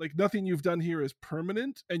that. Like, nothing you've done here is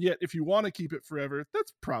permanent, and yet if you want to keep it forever,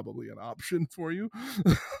 that's probably an option for you.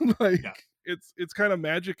 Like, it's kind of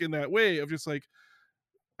magic in that way of just like,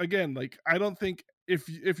 again, like, I don't think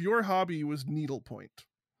if your hobby was needlepoint,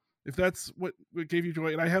 if that's what gave you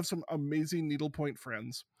joy, and I have some amazing needlepoint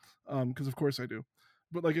friends, because of course I do,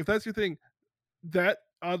 but like, if that's your thing, that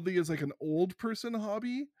oddly is like an old person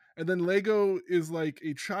hobby, and then Lego is like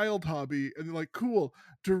a child hobby, and they're like, cool,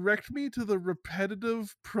 direct me to the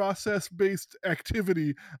repetitive process based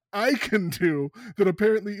activity I can do that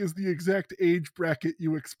apparently is the exact age bracket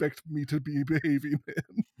you expect me to be behaving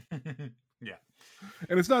in. Yeah.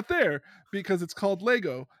 And it's not there because it's called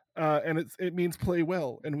Lego, and it means play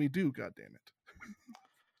well, and we do, goddammit.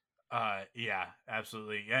 Yeah,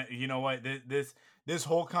 absolutely. Yeah, you know what, this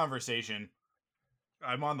whole conversation,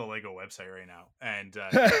 I'm on the Lego website right now, and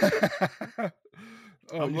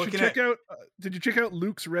I'm you should check out. Did you check out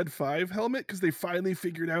Luke's Red 5 helmet? Because they finally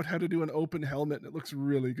figured out how to do an open helmet, and it looks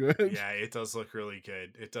really good. Yeah, it does look really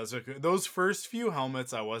good. It does look good. Those first few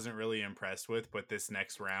helmets I wasn't really impressed with, but this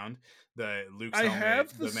next round, the Luke's helmet,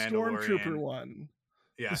 have the Mandalorian Stormtrooper one.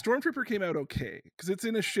 Yeah, the Stormtrooper came out okay because it's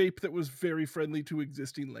in a shape that was very friendly to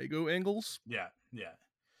existing Lego angles. Yeah.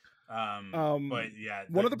 But yeah,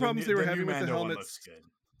 one of the problems they were having with the helmets looks good.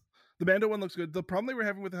 The Mando one looks good. The problem they were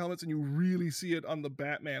having with the helmets, and you really see it on the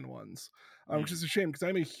Batman ones, which is a shame because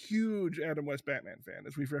I'm a huge Adam West Batman fan,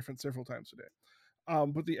 as we've referenced several times today.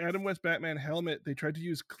 But the Adam West Batman helmet, they tried to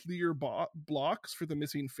use clear blocks for the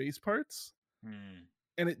missing face parts,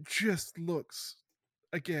 and it just looks,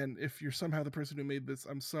 again, if you're somehow the person who made this,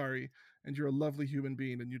 I'm sorry, and you're a lovely human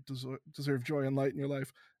being and you deserve joy and light in your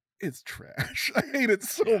life, it's trash. I hate it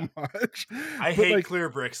so much. I hate like, clear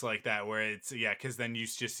bricks like that, where it's because then you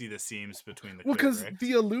just see the seams between the. Well, because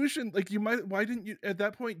the illusion, like, why didn't you at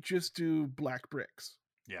that point just do black bricks?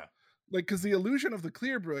 Yeah. Like, because the illusion of the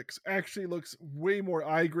clear bricks actually looks way more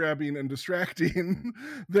eye-grabbing and distracting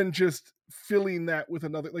than just filling that with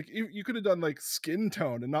another. Like, you could have done like skin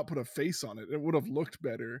tone and not put a face on it. It would have looked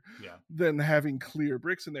better than having clear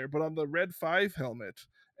bricks in there. But on the Red 5 helmet,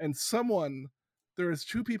 and there is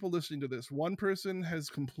two people listening to this. One person has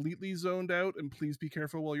completely zoned out, and please be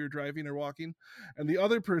careful while you're driving or walking. And the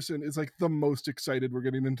other person is like the most excited we're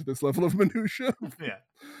getting into this level of minutia. Yeah.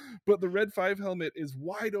 But the Red 5 helmet is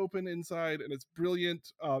wide open inside, and it's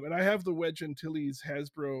brilliant. And I have the Wedge Antilles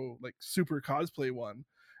Hasbro like super cosplay one.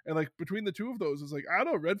 And like between the two of those, it's like, I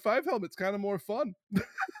don't know, Red 5 helmet's kind of more fun.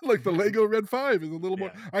 Like the Lego Red 5 is a little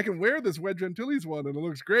more. I can wear this Wedge Antilles one, and it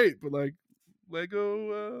looks great. But like,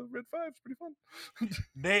 Lego Red 5 is pretty fun.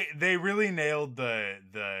 They really nailed the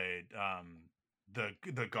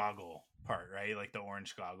goggle part, right? Like the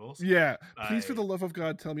orange goggles. Yeah. Please, for the love of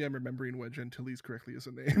God, tell me I'm remembering Wedge Antilles correctly as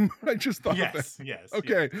a name. I just thought of that. Yes.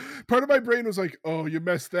 Okay. Yes. Part of my brain was like, oh, you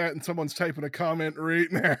messed that, and someone's typing a comment right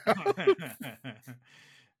now.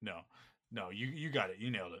 No, you got it. You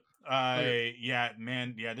nailed it. Okay. Yeah,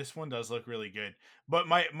 man. Yeah, this one does look really good. But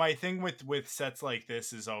my thing with sets like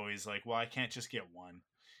this is always like, well, I can't just get one.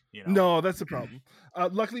 You know? No, that's the problem.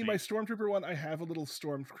 Luckily, my Stormtrooper one, I have a little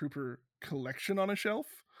Stormtrooper collection on a shelf.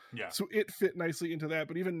 Yeah. So it fit nicely into that.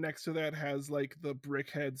 But even next to that has like the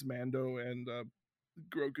Brickheads Mando and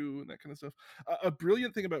Grogu and that kind of stuff. A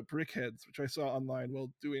brilliant thing about brickheads, which I saw online while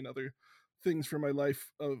doing other things for my life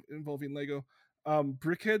of involving Lego.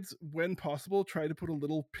 Brickheads, when possible, try to put a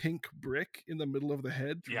little pink brick in the middle of the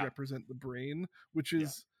head to Yeah. represent the brain, which Yeah.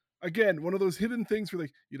 is again one of those hidden things where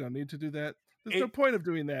like you don't need to do that. There's no point of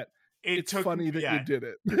doing that. It's funny that you did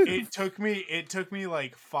it. It took me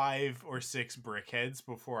like 5 or 6 brickheads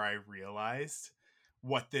before I realized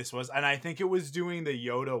what this was, and I think it was doing the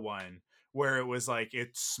Yoda one where it was like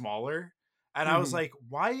it's smaller, and I was like,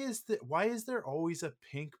 why is there always a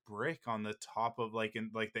pink brick on the top of like in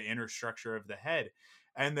like the inner structure of the head?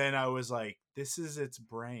 And then I was like, this is its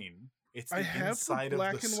brain. It's the I have inside the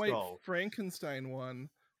black of the and skull. white Frankenstein one,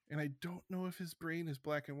 and I don't know if his brain is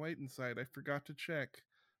black and white inside. I forgot to check.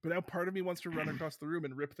 But now part of me wants to run across the room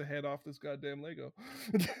and rip the head off this goddamn Lego.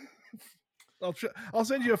 I'll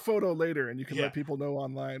send you a photo later, and you can let people know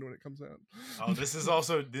online when it comes out. Oh, this is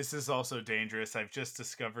also dangerous. I've just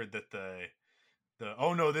discovered that the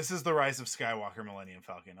oh no, this is the Rise of Skywalker Millennium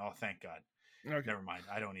Falcon. Oh, thank God. Okay. Never mind.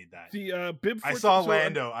 I don't need that. The bib. I saw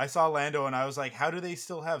Lando. I saw Lando, and I was like, how do they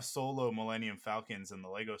still have solo Millennium Falcons in the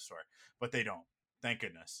Lego store? But they don't. Thank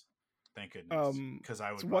goodness. Thank goodness. Because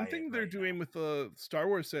I would. So one thing they're doing with the Star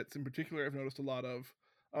Wars sets in particular, I've noticed a lot of.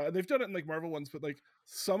 They've done it in like Marvel ones, but like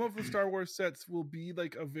some of the Star Wars sets will be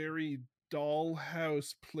like a very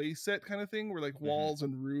dollhouse play set kind of thing, where like walls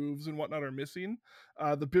and roofs and whatnot are missing.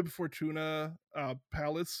 The Bib Fortuna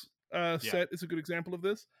Palace set is a good example of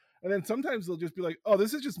this. And then sometimes they'll just be like, "Oh,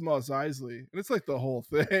 this is just Mos Eisley," and it's like the whole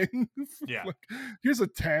thing. Yeah. Like, here's a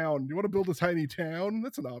town. You want to build a tiny town?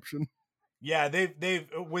 That's an option. Yeah, they've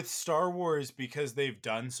with Star Wars, because they've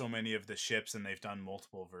done so many of the ships and they've done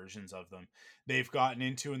multiple versions of them. They've gotten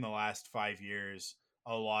into in the last 5 years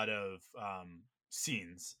a lot of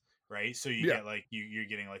scenes, right? So you get like you're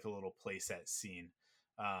getting like a little playset scene,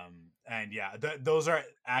 and yeah, those are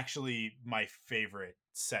actually my favorite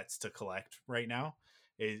sets to collect right now.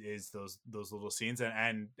 Is those little scenes,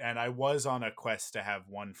 and I was on a quest to have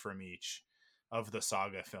one from each of the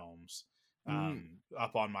saga films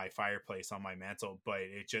up on my fireplace on my mantle, but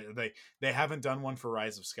it just they haven't done one for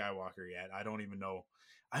Rise of Skywalker yet. I don't even know.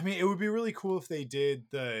 I mean, it would be really cool if they did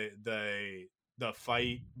the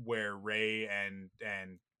fight where Rey and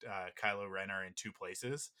Kylo Ren are in two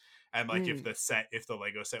places, and like if the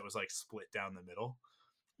Lego set was like split down the middle,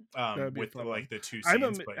 with like the two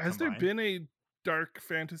scenes. Has there been a Dark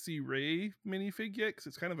Fantasy Rey minifig yet? Because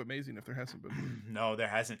it's kind of amazing if there hasn't been. No, there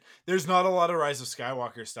hasn't. There's not a lot of Rise of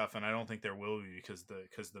Skywalker stuff, and I don't think there will be because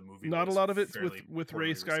the movie. Not a lot of it's with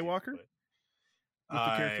Rey Skywalker. With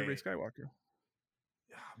the character Rey Skywalker.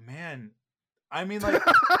 Man, I mean, like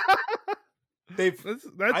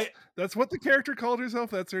that's what the character called herself.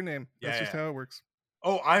 That's her name. That's just how it works.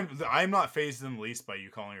 Oh, I'm not phased in the least by you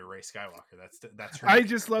calling her Rey Skywalker. That's her. I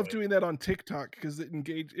just love doing that on TikTok because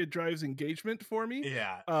it drives engagement for me.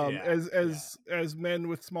 Yeah. As men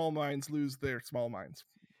with small minds lose their small minds.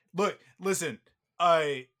 Look, listen.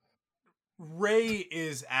 Rey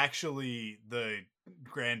is actually the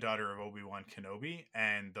granddaughter of Obi-Wan Kenobi,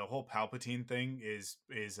 and the whole Palpatine thing is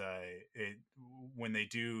when they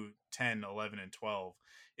do 10, 11, and 12,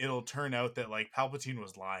 it'll turn out that like Palpatine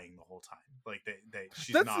was lying the whole time. Like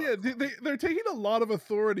they're taking a lot of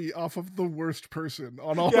authority off of the worst person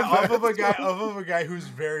on all off of a guy who's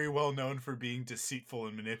very well known for being deceitful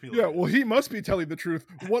and manipulative. Yeah, well, he must be telling the truth.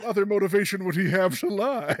 What other motivation would he have to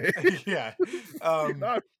lie? Yeah.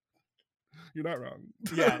 You're not wrong.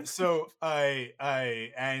 Yeah. So Jodie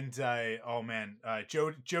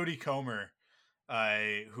Comer,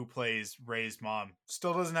 who plays Rey's mom,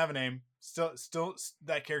 still doesn't have a name. Still,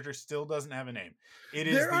 that character still doesn't have a name. It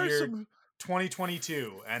is the year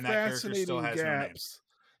 2022, and that character still has no name.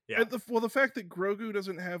 Yeah. The fact that Grogu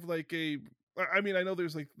doesn't have like a, I mean, I know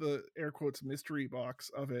there's like the air quotes mystery box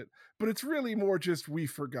of it, but it's really more just we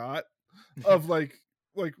forgot of like,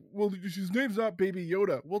 well, his name's not Baby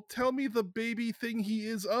Yoda. Well, tell me the baby thing he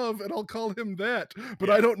is of, and I'll call him that. But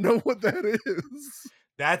I don't know what that is.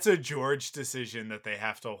 That's a George decision that they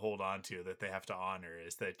have to hold on to, that they have to honor.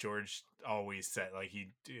 Is that George always said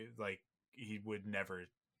he would never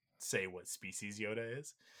say what species Yoda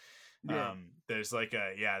is. Yeah. There's like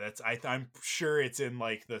I'm sure it's in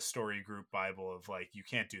like the story group Bible of like you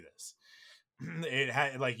can't do this.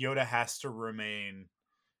 Like Yoda has to remain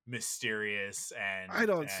mysterious, and I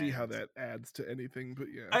don't see how that adds to anything, but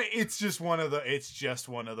yeah, it's just one of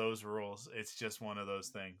those rules. It's just one of those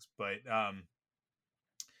things. But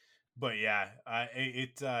yeah, I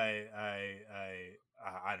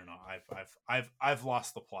don't know. I've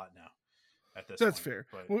lost the plot now. at this That's point. fair.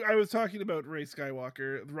 But Well, I was talking about Rey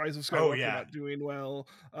Skywalker, the Rise of oh Skywalker yeah, not doing well.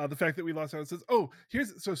 The fact that we lost out says, oh,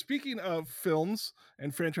 here's so speaking of films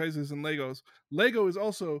and franchises and Legos, Lego is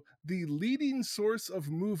also the leading source of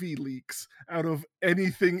movie leaks out of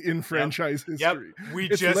anything in yep, franchise yep. history. We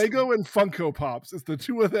It's just Lego and Funko Pops. It's the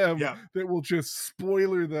two of them yep. that will just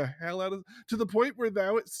spoiler the hell out of, to the point where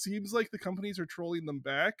now it seems like the companies are trolling them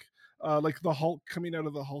back. Like the Hulk coming out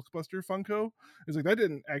of the Hulkbuster Funko. It's like that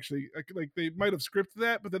didn't actually like they might have scripted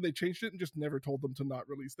that, but then they changed it and just never told them to not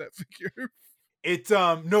release that figure. It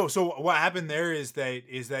no. So what happened there is that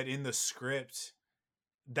in the script,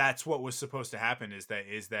 that's what was supposed to happen. Is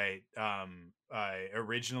that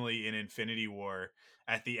originally in Infinity War,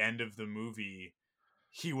 at the end of the movie,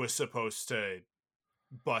 he was supposed to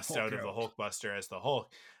bust Hulk out of the out. Hulkbuster as the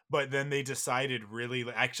Hulk, but then they decided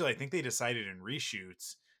actually I think they decided in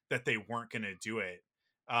reshoots that they weren't going to do it.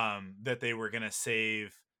 That they were going to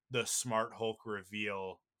save the Smart Hulk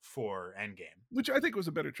reveal for Endgame. Which I think was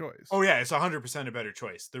a better choice. Oh yeah, it's 100% a better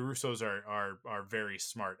choice. The Russos are very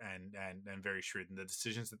smart and very shrewd, and the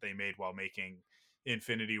decisions that they made while making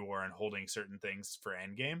Infinity War and holding certain things for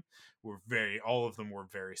Endgame were all of them were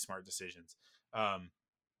very smart decisions.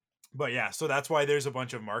 But yeah, so that's why there's a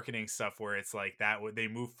bunch of marketing stuff where it's like that they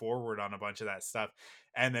move forward on a bunch of that stuff,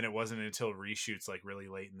 and then it wasn't until reshoots like really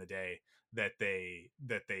late in the day that they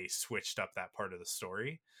switched up that part of the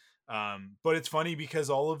story. But it's funny because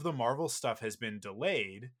all of the Marvel stuff has been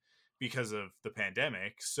delayed because of the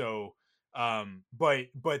pandemic. So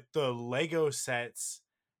but the Lego sets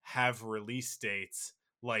have release dates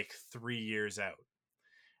like 3 years out,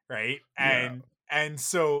 right? Yeah. And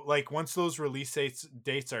so like once those release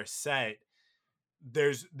dates are set,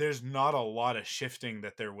 there's not a lot of shifting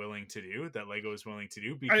that they're willing to do, that Lego is willing to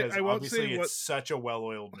do, because I won't say obviously what it's such a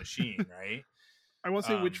well-oiled machine, right? I won't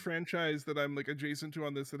say which franchise that I'm like adjacent to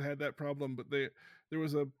on this that had that problem, but there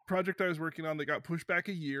was a project I was working on that got pushed back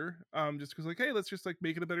a year, just because like, hey, let's just like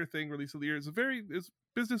make it a better thing, release of the year. It's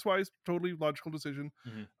business wise totally logical decision.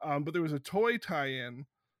 Mhm. But there was a toy tie-in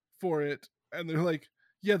for it, and they're like,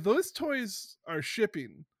 yeah, those toys are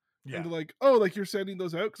shipping. Yeah. And they're like, oh, like you're sending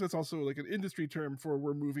those out because that's also like an industry term for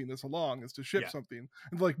we're moving this along is to ship Yeah. something.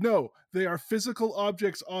 And they're like, no, they are physical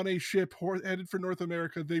objects on a ship headed for North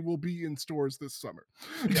America. They will be in stores this summer.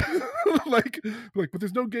 Yeah. like, but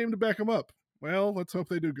there's no game to back them up. Well, let's hope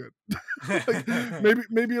they do good. Like,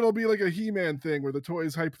 maybe it'll be like a He-Man thing where the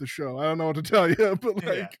toys hype the show. I don't know what to tell you, but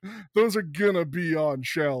like those are gonna be on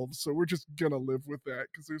shelves, so we're just gonna live with that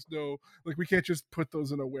because there's no like we can't just put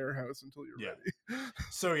those in a warehouse until you're ready.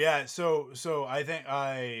 So yeah, so I think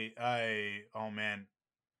I oh man.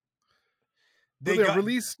 They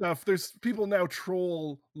release stuff. There's people now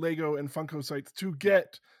troll Lego and Funko sites to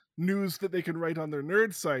get news that they can write on their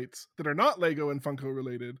nerd sites that are not Lego and Funko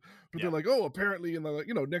related, but they're like, oh, apparently in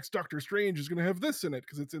the next Doctor Strange is going to have this in it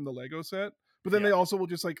because it's in the Lego set. But then they also will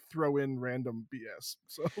just like throw in random BS.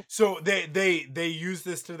 So they use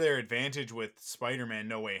this to their advantage with Spider-Man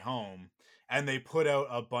No Way Home, and they put out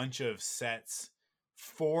a bunch of sets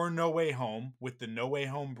for No Way Home with the No Way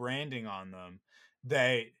Home branding on them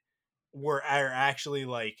that are actually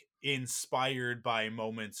like inspired by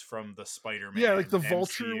moments from the Spider-Man. Yeah, like the MCU.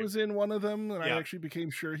 Vulture was in one of them, and I actually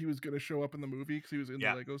became sure he was going to show up in the movie because he was in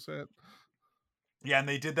the Lego set. Yeah, and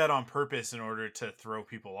they did that on purpose in order to throw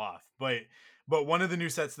people off. But one of the new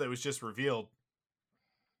sets that was just revealed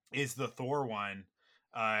is the Thor one.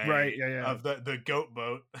 Right, yeah. Of the goat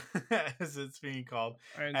boat, as it's being called.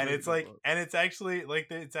 And it's like boat. and it's actually like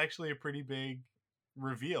it's actually a pretty big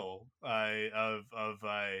reveal of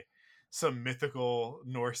some mythical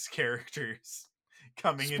Norse characters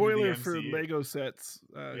coming Spoiler into the MCU. for Lego sets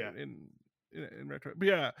in retro. But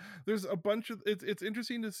yeah, there's a bunch of it's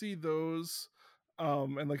interesting to see those.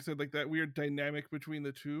 And like I said, like that weird dynamic between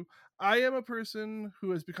the two. I am a person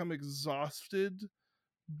who has become exhausted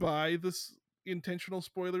by this intentional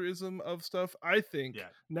spoilerism of stuff. I think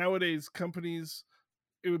nowadays companies,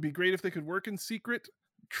 it would be great if they could work in secret.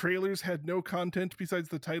 Trailers had no content besides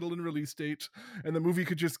the title and release date, and the movie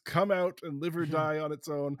could just come out and live or die on its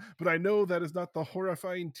own. But I know that is not the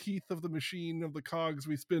horrifying teeth of the machine of the cogs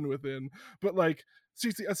we spin within. But like,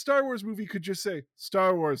 seriously, a Star Wars movie could just say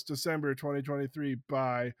Star Wars December 2023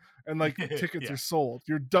 bye, and like tickets are sold.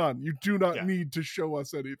 You're done. You do not need to show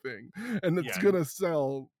us anything, and it's gonna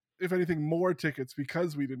sell, if anything, more tickets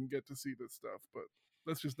because we didn't get to see this stuff. But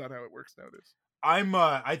that's just not how it works nowadays.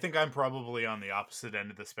 I think I'm probably on the opposite end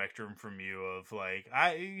of the spectrum from you of like,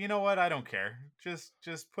 you know what, I don't care. Just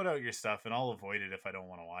put out your stuff and I'll avoid it if I don't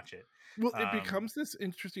want to watch it. Well, it becomes this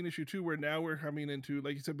interesting issue too, where now we're coming into,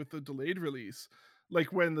 like you said, with the delayed release,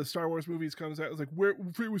 like when the Star Wars movies comes out, it's like, where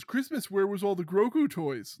if it was Christmas, where was all the Grogu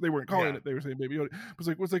toys? They weren't calling Yeah. it, they were saying Baby Yoda.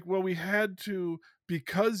 It was like, well, we had to,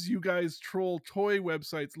 because you guys troll toy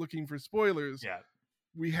websites looking for spoilers. Yeah.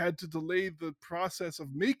 We had to delay the process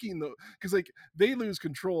of making the, because like they lose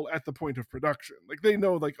control at the point of production. Like they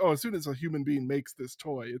know, like, oh, as soon as a human being makes this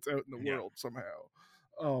toy, it's out in the Yeah. world somehow.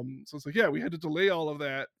 So it's like, yeah, we had to delay all of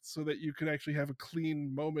that so that you could actually have a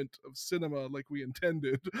clean moment of cinema like we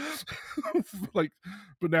intended. Like,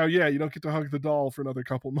 but now, yeah, you don't get to hug the doll for another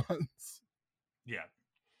couple months. Yeah.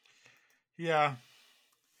 Yeah.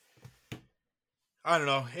 I don't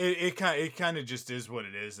know. It kind of just is what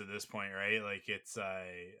it is at this point, right? Like it's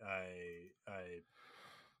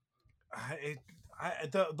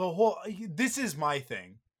the whole, this is my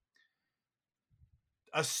thing,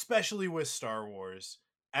 especially with Star Wars,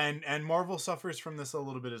 and Marvel suffers from this a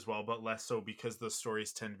little bit as well, but less so because the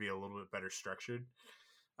stories tend to be a little bit better structured.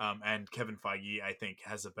 And Kevin Feige, I think,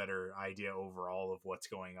 has a better idea overall of what's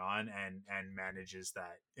going on and manages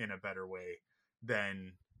that in a better way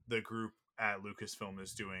than the group at Lucasfilm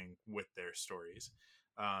is doing with their stories.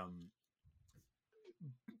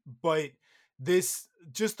 But this,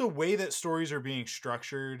 just the way that stories are being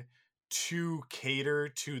structured to cater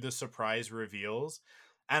to the surprise reveals,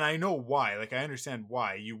 and I know why, like I understand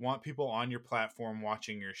why you want people on your platform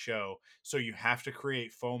watching your show, so you have to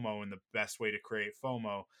create FOMO, and the best way to create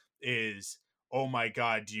FOMO is, oh my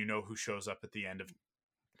god, do you know who shows up at the end of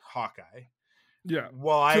Hawkeye? Yeah.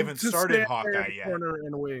 Well, I haven't started Hawkeye yet. Corner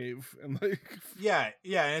and wave and like yeah,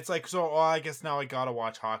 and it's like, so I guess now I gotta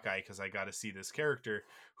watch Hawkeye because I gotta see this character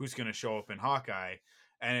who's gonna show up in Hawkeye,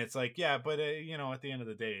 and it's like, yeah, but you know, at the end of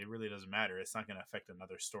the day, it really doesn't matter. It's not gonna affect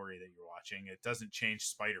another story that you're watching. It doesn't change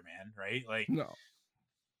Spider-Man, right? Like, no.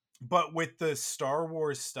 But with the Star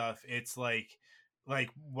Wars stuff, it's like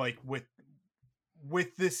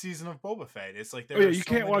with this season of Boba Fett, it's like there. You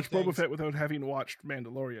can't watch Boba Fett without having watched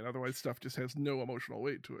Mandalorian. Otherwise, stuff just has no emotional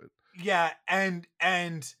weight to it. Yeah, and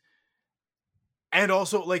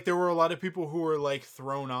also, like, there were a lot of people who were like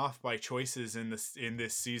thrown off by choices in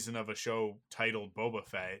this season of a show titled Boba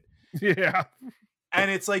Fett. Yeah.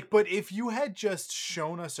 And it's like, but if you had just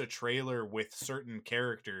shown us a trailer with certain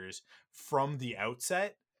characters from the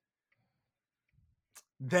outset,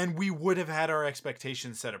 then we would have had our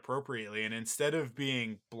expectations set appropriately. And instead of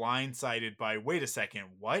being blindsided by, wait a second,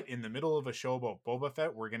 what? In the middle of a show about Boba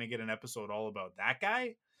Fett, we're going to get an episode all about that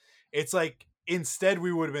guy? It's like, instead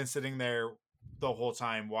we would have been sitting there the whole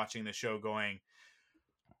time watching the show going,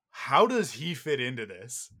 how does he fit into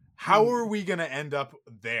this? How are we going to end up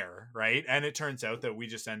there? Right. And it turns out that we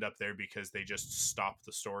just end up there because they just stop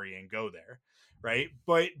the story and go there. Right.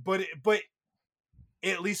 But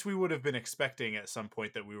at least we would have been expecting at some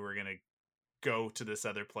point that we were going to go to this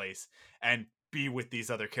other place and be with these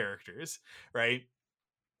other characters. Right.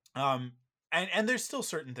 And there's still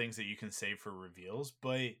certain things that you can save for reveals,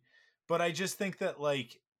 but I just think that,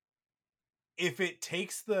 like, if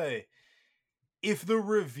the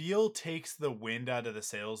reveal takes the wind out of the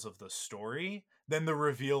sails of the story, then the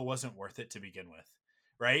reveal wasn't worth it to begin with.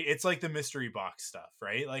 Right. It's like the mystery box stuff,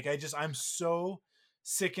 right? Like, I'm so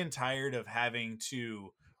sick and tired of having to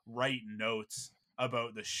write notes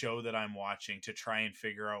about the show that I'm watching to try and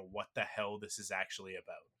figure out what the hell this is actually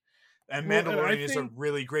about. And Mandalorian is a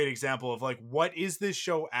really great example of, like, what is this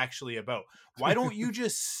show actually about? Why don't you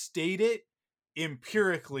just state it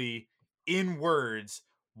empirically in words,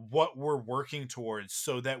 what we're working towards,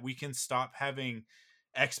 so that we can stop having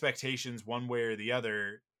expectations one way or the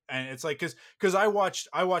other. And it's like, because I watched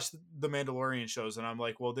the Mandalorian shows, and I'm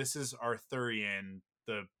like, well, this is Arthurian,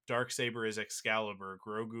 the Darksaber is Excalibur,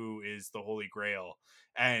 Grogu is the Holy Grail,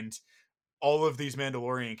 and all of these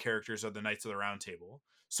Mandalorian characters are the Knights of the Round Table.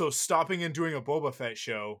 So stopping and doing a Boba Fett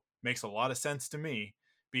show makes a lot of sense to me,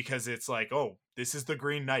 because it's like, oh, this is the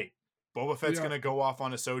Green Knight. Boba Fett's going to go off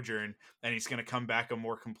on a sojourn, and he's going to come back a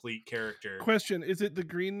more complete character. Question, is it the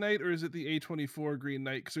Green Knight or is it the A24 Green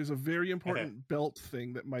Knight? Because there's a very important belt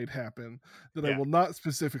thing that might happen that I will not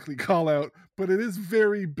specifically call out, but it is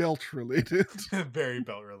very belt related. Very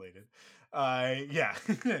belt related. Yeah.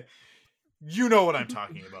 You know what I'm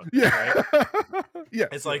talking about. Yeah. Right? Yeah.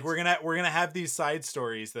 It's like, we're gonna have these side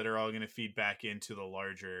stories that are all going to feed back into the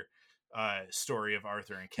larger story of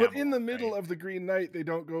Arthur and Camelot. But in the middle of the Green Knight, they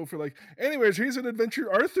don't go for, like, anyways, here's an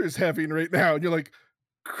adventure Arthur's having right now, and you're like,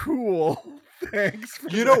 cool, thanks for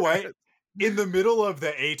you know what, in the middle of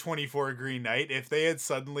the A24 Green Knight, if they had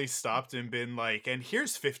suddenly stopped and been like, and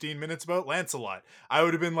here's 15 minutes about Lancelot, I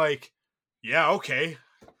would have been like, yeah, okay,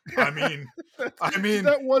 I mean,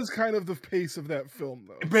 that was kind of the pace of that film,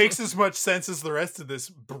 though. it makes as much sense as the rest of this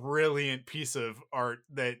brilliant piece of art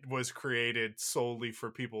that was created solely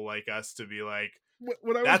for people like us to be like,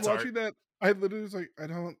 When I was that's watching art. that, I literally was like, I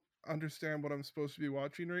don't understand what I'm supposed to be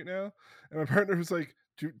watching right now. And my partner was like,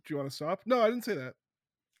 do you want to stop? No, I didn't say that.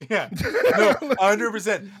 Yeah. No,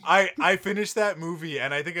 100%. I finished that movie,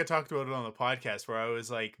 and I think I talked about it on the podcast, where I was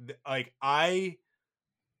like I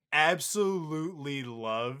absolutely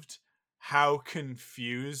loved how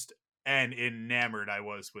confused and enamored I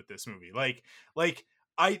was with this movie. Like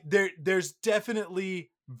there's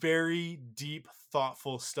definitely very deep,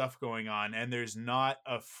 thoughtful stuff going on, and there's not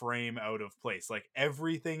a frame out of place. Like,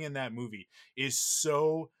 everything in that movie is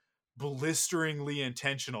so blisteringly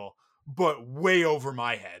intentional, but way over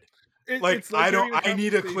my head. It's like I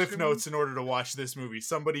need a Cliff conversation. Notes in order to watch this movie.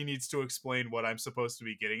 Somebody needs to explain what I'm supposed to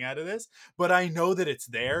be getting out of this, but I know that it's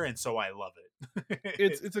there, and so I love it.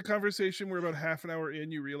 It's a conversation where about half an hour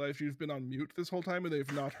in, you realize you've been on mute this whole time and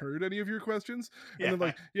they've not heard any of your questions. And Yeah. then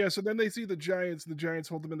like, yeah, so then they see the giants and the giants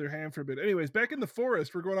hold them in their hand for a bit. Anyways, back in the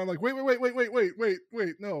forest, we're going on like, wait,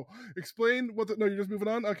 no. Explain what no, you're just moving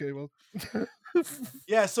on? Okay, well.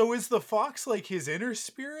 Yeah, so is the fox like his inner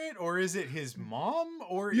spirit, or is it his mom,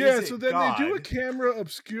 or Yeah, is so it then God? they do a camera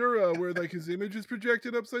obscura where like his image is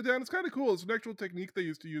projected upside down. It's kind of cool. It's an actual technique they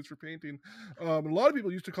used to use for painting. A lot of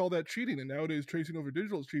people used to call that cheating, and nowadays tracing over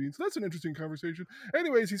digital is cheating. So that's an interesting conversation.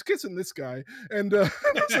 Anyways, he's kissing this guy, and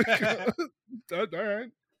it's like, all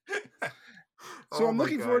right. So Oh I'm my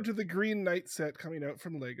looking God. forward to the Green Knight set coming out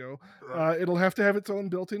from Lego. Uh, It'll have to have its own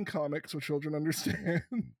built-in comic so children understand.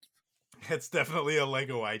 It's definitely a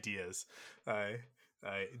Lego Ideas.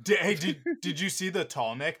 Did you see the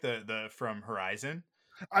tall neck, the from Horizon?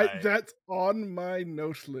 That's on my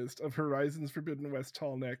note list of Horizons Forbidden West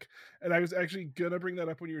tall neck, and I was actually gonna bring that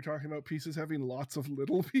up when you were talking about pieces having lots of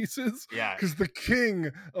little pieces. Yeah. Because the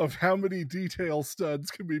king of how many detail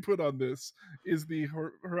studs can be put on this is the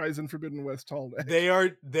Horizon Forbidden West tall neck. They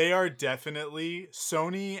are definitely,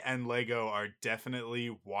 Sony and Lego are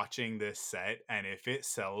definitely watching this set, and if it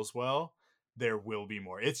sells well, there will be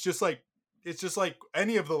more. It's just like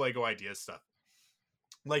any of the Lego Ideas stuff,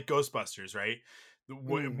 like Ghostbusters, right?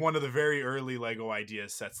 One of the very early Lego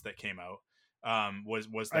Ideas sets that came out was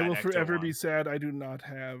that. I will Ecto forever one. be sad I do not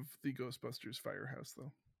have the Ghostbusters Firehouse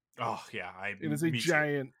though. Oh yeah, It is a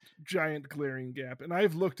giant glaring gap, and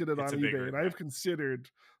I've looked at it It's on a big eBay, and regret. I've considered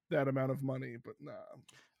that amount of money, but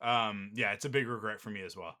nah. Yeah, it's a big regret for me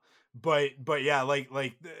as well. But yeah, like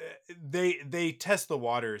they test the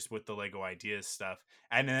waters with the Lego Ideas stuff,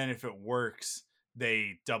 and then if it works,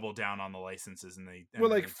 they double down on the licenses, and Well,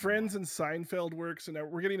 like they do Friends more. and Seinfeld works, and now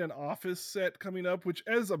we're getting an Office set coming up, which,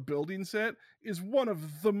 as a building set, is one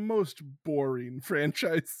of the most boring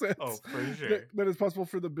franchise sets Oh, for sure. that is possible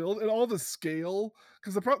for the build, and all the scale.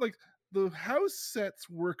 Because like the house sets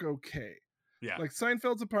work okay. Yeah, Like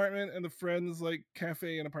Seinfeld's apartment and the Friends like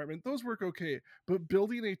cafe and apartment, those work okay. But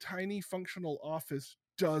building a tiny functional office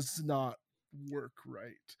does not work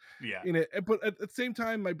right yeah. in it. But at the same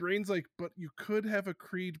time, my brain's like, but you could have a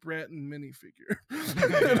Creed Bratton minifigure.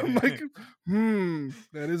 And I'm like,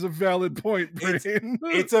 that is a valid point, brain.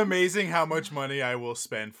 It's amazing how much money I will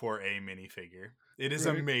spend for a minifigure. It is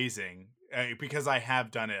Right. amazing because I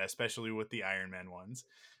have done it, especially with the Iron Man ones.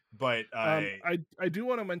 But I do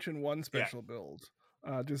want to mention one special build.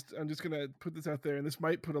 I'm just gonna put this out there, and this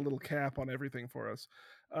might put a little cap on everything for us.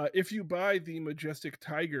 If you buy the Majestic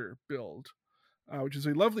Tiger build, which is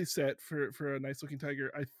a lovely set for a nice looking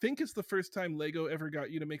tiger, I think it's the first time Lego ever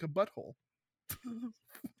got you to make a butthole.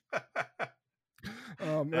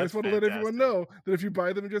 And I just want to let everyone know that if you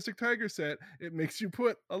buy the Majestic Tiger set, it makes you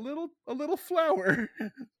put a little flower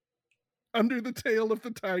under the tail of the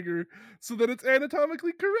tiger so that it's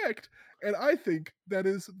anatomically correct. And I think that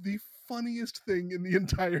is the funniest thing in the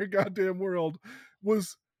entire goddamn world,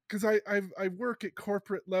 was because I work at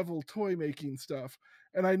corporate level toy making stuff,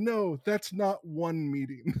 and I know that's not one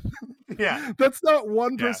meeting. Yeah. That's not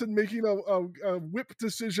one person making a whip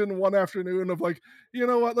decision one afternoon of like, you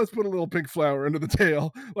know what, let's put a little pink flower under the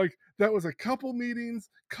tail. Like, that was a couple meetings,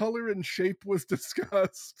 color and shape was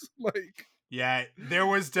discussed. Like, yeah, there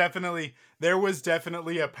was definitely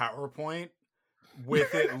a PowerPoint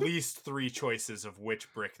with at least 3 choices of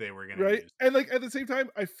which brick they were going to use. And like at the same time,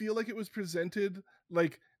 I feel like it was presented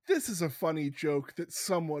like, this is a funny joke that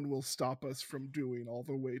someone will stop us from doing all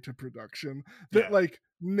the way to production, that like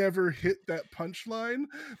never hit that punchline,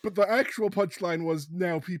 but the actual punchline was,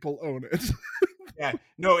 now people own it. Yeah,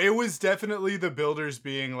 no, it was definitely the builders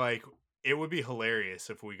being like, it would be hilarious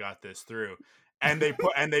if we got this through. And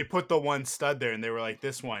they put the one stud there, and they were like,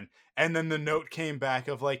 this one. And then the note came back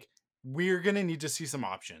of like, we're gonna need to see some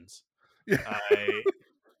options. Yeah.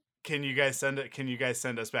 Can you guys send it? Can you guys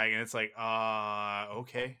send us back? And it's like,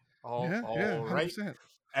 okay, all right. 100%.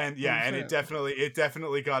 And yeah, and it 100%.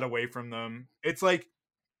 definitely got away from them. It's like,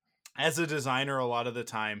 as a designer, a lot of the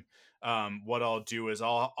time, what I'll do is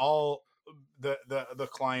I'll the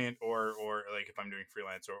client or like if I'm doing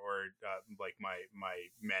freelance or like my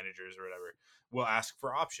managers or whatever will ask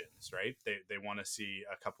for options, right? They want to see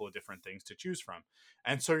a couple of different things to choose from,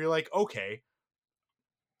 and so you're like, okay,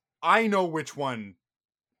 I know which one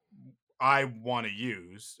I want to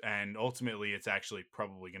use, and ultimately it's actually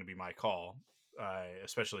probably going to be my call,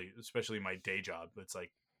 especially my day job. It's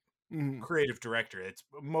like creative director. It's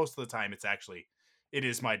most of the time it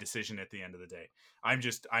is my decision at the end of the day. I'm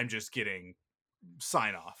just getting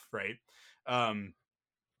sign off, right?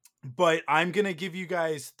 But I'm going to give you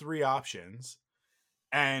guys 3 options,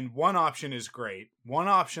 and one option is great. One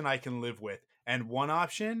option I can live with, and one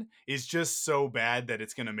option is just so bad that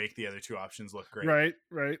it's going to make the other 2 options look great.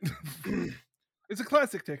 Right. It's a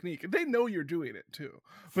classic technique. They know you're doing it too,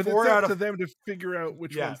 but 4 it's out up to of them to figure out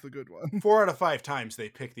which one's the good one. 4 out of 5 times they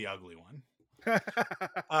pick the ugly one.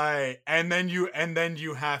 And then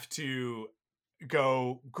you have to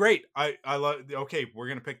go, great, I love, okay, we're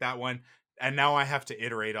gonna pick that one, and now I have to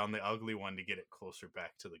iterate on the ugly one to get it closer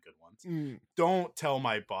back to the good ones. Don't tell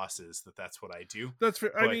my bosses that that's what I do. That's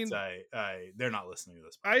fair. I mean, they're not listening to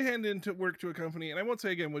this. I hand into work to a company, and I won't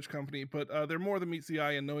say again which company, but they're more than meets the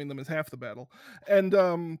eye, and knowing them is half the battle. And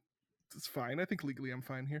it's fine. I think legally I'm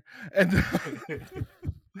fine here. And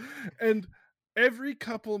and every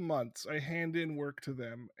couple months I hand in work to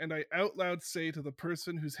them, and I out loud say to the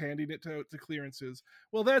person who's handing it out to clearances,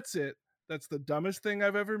 well, that's it. That's the dumbest thing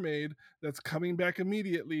I've ever made. That's coming back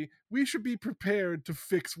immediately. We should be prepared to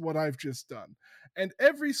fix what I've just done. And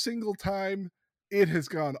every single time, it has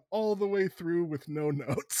gone all the way through with no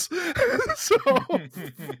notes. So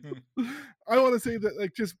I want to say that,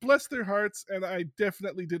 like, just bless their hearts. And I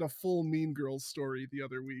definitely did a full Mean Girls story the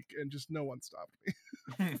other week, and just no one stopped me.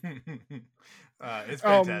 It's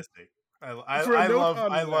fantastic. I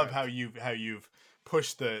love how you've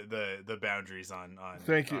pushed the boundaries on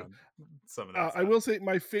Thank you. On some of that I will say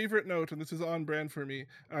my favorite note, and this is on brand for me,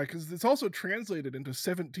 because it's also translated into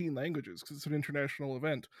 17 languages because it's an international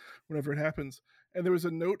event whenever it happens. And there was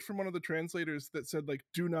a note from one of the translators that said, like,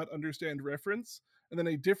 do not understand reference. And then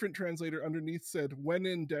a different translator underneath said, when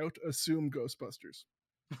in doubt, assume Ghostbusters.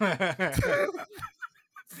 And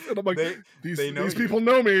I'm like, these people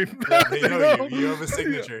know me. Yeah, they know you. You have a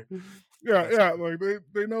signature. Yeah, like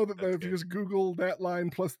they know that if you just Google that line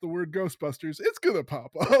plus the word Ghostbusters, it's gonna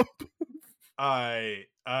pop up. I'm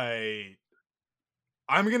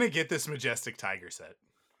gonna get this Majestic Tiger set.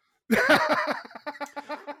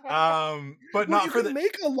 But not you for can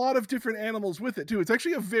make a lot of different animals with it too. It's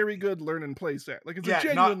actually a very good learn and play set. Like, it's a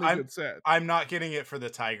genuinely good set. I'm not getting it for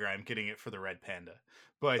the tiger. I'm getting it for the red panda.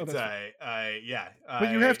 But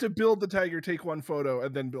but you have to build the tiger, take one photo,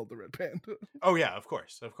 and then build the red panda. Oh yeah, of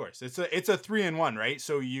course. It's a 3-in-1, right?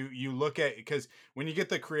 So you look at, because when you get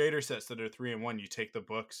the creator sets that are 3-in-1, you take the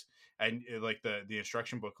books and like the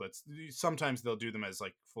instruction booklets. Sometimes they'll do them as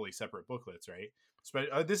like fully separate booklets, right?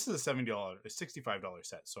 But this is a $65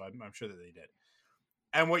 set, so I'm sure that they did.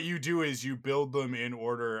 And what you do is you build them in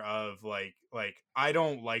order of like I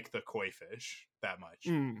don't like the koi fish that much,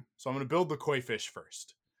 so I'm going to build the koi fish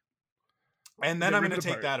first, and then I'm going to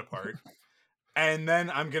take that apart, and then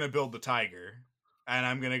I'm going to build the tiger, and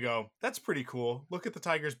I'm going to go, that's pretty cool. Look at the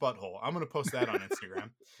tiger's butthole. I'm going to post that on Instagram.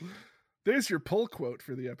 There's your pull quote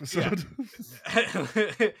for the episode. Yeah.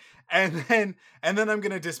 and then I'm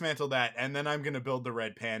gonna dismantle that, and then I'm gonna build the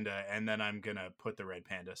red panda, and then I'm gonna put the red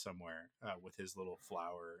panda somewhere with his little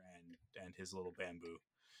flower and his little bamboo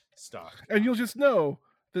stalk. And you'll just know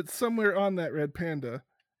that somewhere on that red panda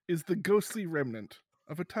is the ghostly remnant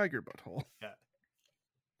of a tiger butthole. Yeah,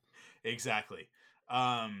 exactly.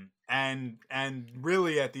 And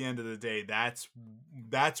really at the end of the day, that's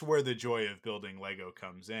where the joy of building Lego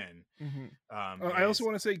comes in. I also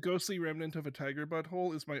want to say ghostly remnant of a tiger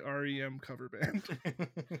butthole is my REM cover band.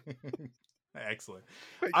 Excellent.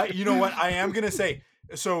 You know what I am gonna say,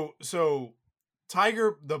 so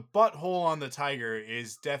tiger, the butthole on the tiger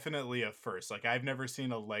is definitely a first. Like, I've never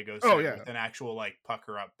seen a Lego set with an actual like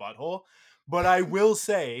pucker up butthole, but I will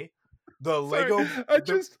say the Lego. I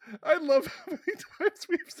love how many times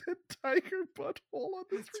we've said tiger butthole on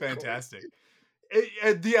this. It's fantastic.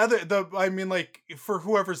 I mean, like, for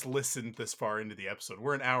whoever's listened this far into the episode,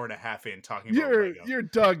 we're an hour and a half in talking about Lego. You're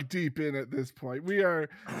dug deep in at this point. We are.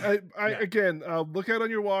 Again, look out on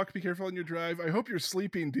your walk. Be careful on your drive. I hope you're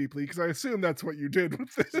sleeping deeply because I assume that's what you did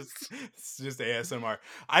with this. It's just ASMR.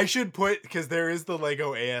 I should put, because there is the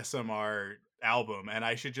Lego ASMR album, and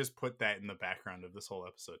I should just put that in the background of this whole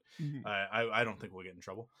episode. Mhm. I don't think we'll get in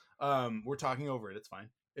trouble. We're talking over it. It's fine.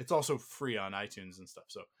 It's also free on iTunes and stuff.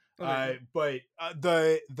 So. Okay. But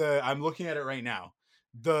the I'm looking at it right now.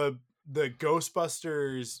 The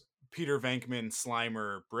Ghostbusters Peter Venkman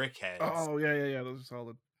Slimer brickheads. Oh yeah. Those are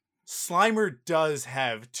solid. Slimer does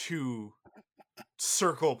have 2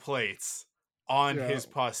 circle plates on his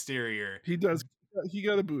posterior. He does. He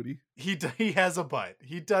got a booty. He has a butt.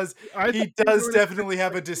 He does definitely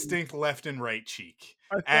have a distinct left and right cheek.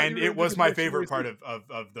 And it was my favorite part of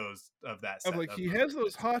that set. I'm like, he has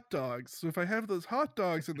those hot dogs. So if I have those hot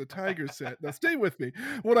dogs in the Tiger set, now stay with me.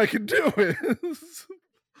 What I can do is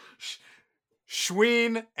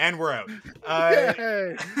Schween, and we're out.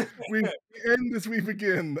 Yay! We end as we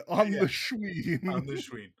begin on the Schween. On the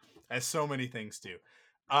Schween, as so many things do.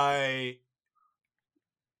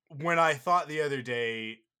 When I thought the other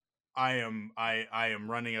day, I am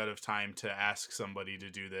running out of time to ask somebody to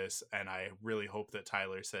do this, and I really hope that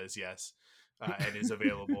Tyler says yes and is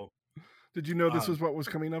available. Did you know this was what was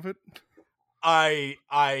coming of it?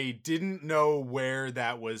 I didn't know where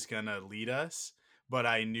that was gonna lead us, but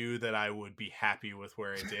I knew that I would be happy with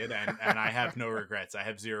where it did, and I have no regrets. I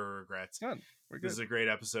have 0 regrets. Done. We're good. This is a great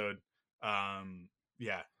episode.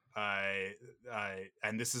 Yeah.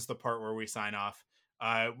 And this is the part where we sign off.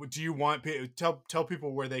 Do you want tell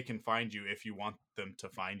people where they can find you if you want them to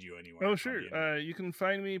find you anywhere? Oh, sure. You can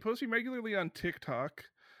find me posting regularly on TikTok.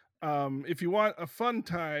 If you want a fun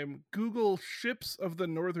time, Google Ships of the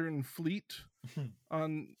Northern Fleet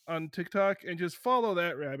on TikTok and just follow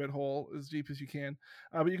that rabbit hole as deep as you can.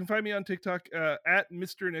 But you can find me on TikTok at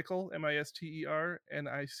Mr. Nickel,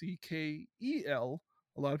 MisterNickel.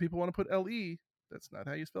 A lot of people want to put LE. That's not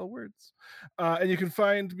how you spell words. And you can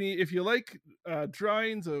find me if you like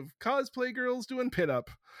drawings of cosplay girls doing pin-up.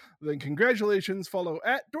 Then congratulations, follow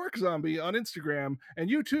at Dork Zombie on Instagram, and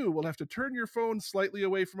you too will have to turn your phone slightly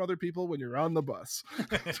away from other people when you're on the bus.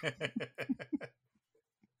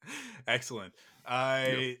 Excellent.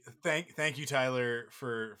 Thank you, Tyler,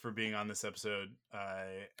 for being on this episode.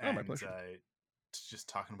 My pleasure. Just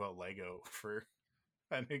talking about Lego for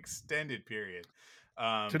an extended period.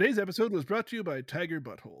 Today's episode was brought to you by Tiger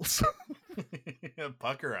Buttholes.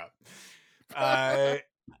 Pucker up.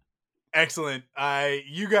 Excellent.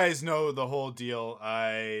 You guys know the whole deal.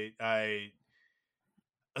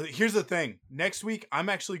 Here's the thing. Next week, I'm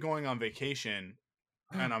actually going on vacation,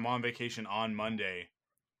 and I'm on vacation on Monday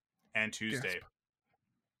and Tuesday. Gasp.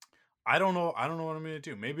 I don't know what I'm going to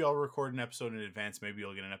do. Maybe I'll record an episode in advance. Maybe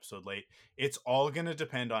I'll get an episode late. It's all going to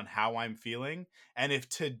depend on how I'm feeling. And if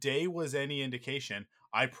today was any indication,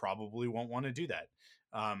 I probably won't want to do that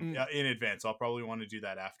in advance. I'll probably want to do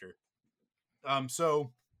that after.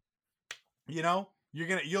 So, you'll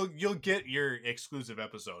get your exclusive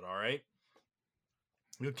episode. All right.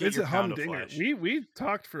 You'll get your pound of flesh. We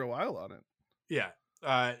talked for a while on it. Yeah.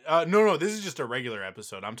 No, this is just a regular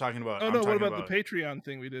episode. I'm talking about. What about the Patreon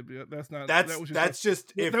thing we did? That's not. That was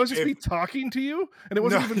just me talking to you, and it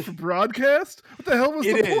wasn't even for broadcast. What the hell was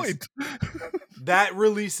the point? That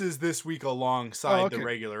releases this week alongside the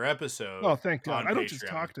regular episode. Oh, thank God! I don't just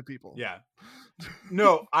talk to people. Yeah.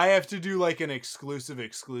 No, I have to do like an exclusive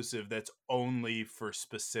that's only for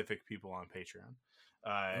specific people on Patreon.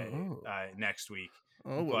 Next week.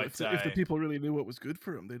 Oh, well, if the people really knew what was good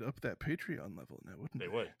for them, they'd up that Patreon level now, wouldn't they?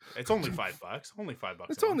 They would. It's only $5. Only $5.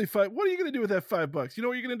 It's only $5. What are you going to do with that $5? You know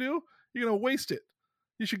what you're going to do? You're going to waste it.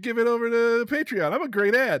 You should give it over to Patreon. I'm a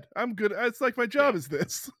great ad. I'm good. It's like my job is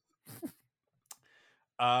this.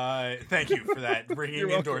 Thank you for that ringing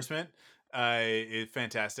endorsement. It's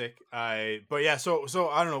fantastic. But yeah, so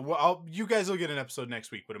I don't know. You guys will get an episode next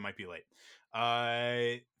week, but it might be late.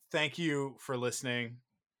 Thank you for listening.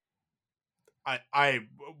 I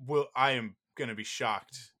am gonna be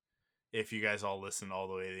shocked if you guys all listen all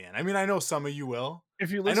the way to the end. I mean, I know some of you will.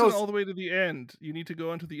 If you listen all the way to the end, you need to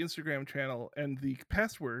go onto the Instagram channel, and the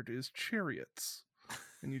password is chariots,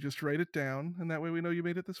 and you just write it down, and that way we know you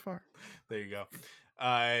made it this far. There you go.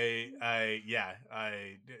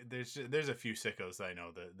 There's a few sickos that I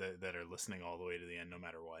know that are listening all the way to the end, no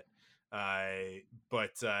matter what.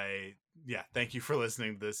 Thank you for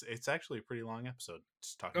listening to this. It's actually a pretty long episode.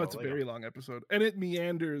 It's a very long episode, and it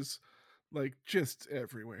meanders like just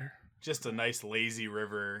everywhere. Just a nice lazy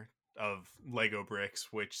river of Lego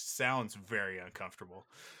bricks, which sounds very uncomfortable.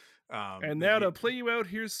 And now to play you out,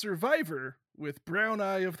 here's Survivor with Brown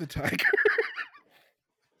Eye of the Tiger.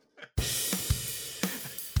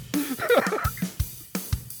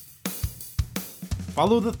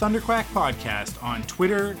 Follow the Thunderquack Podcast on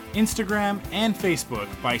Twitter, Instagram, and Facebook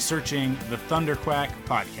by searching the Thunderquack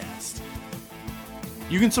Podcast.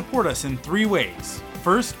 You can support us in 3 ways.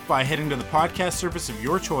 First, by heading to the podcast service of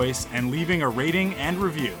your choice and leaving a rating and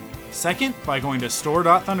review. Second, by going to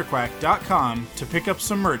store.thunderquack.com to pick up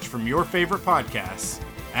some merch from your favorite podcasts.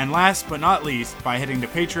 And last but not least, by heading to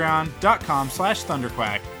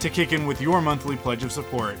patreon.com/thunderquack to kick in with your monthly pledge of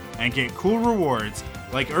support and get cool rewards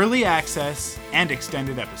like early access and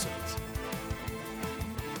extended episodes.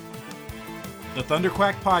 The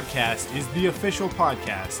Thunderquack Podcast is the official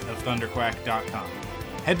podcast of thunderquack.com.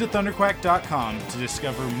 Head to thunderquack.com to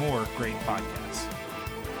discover more great podcasts.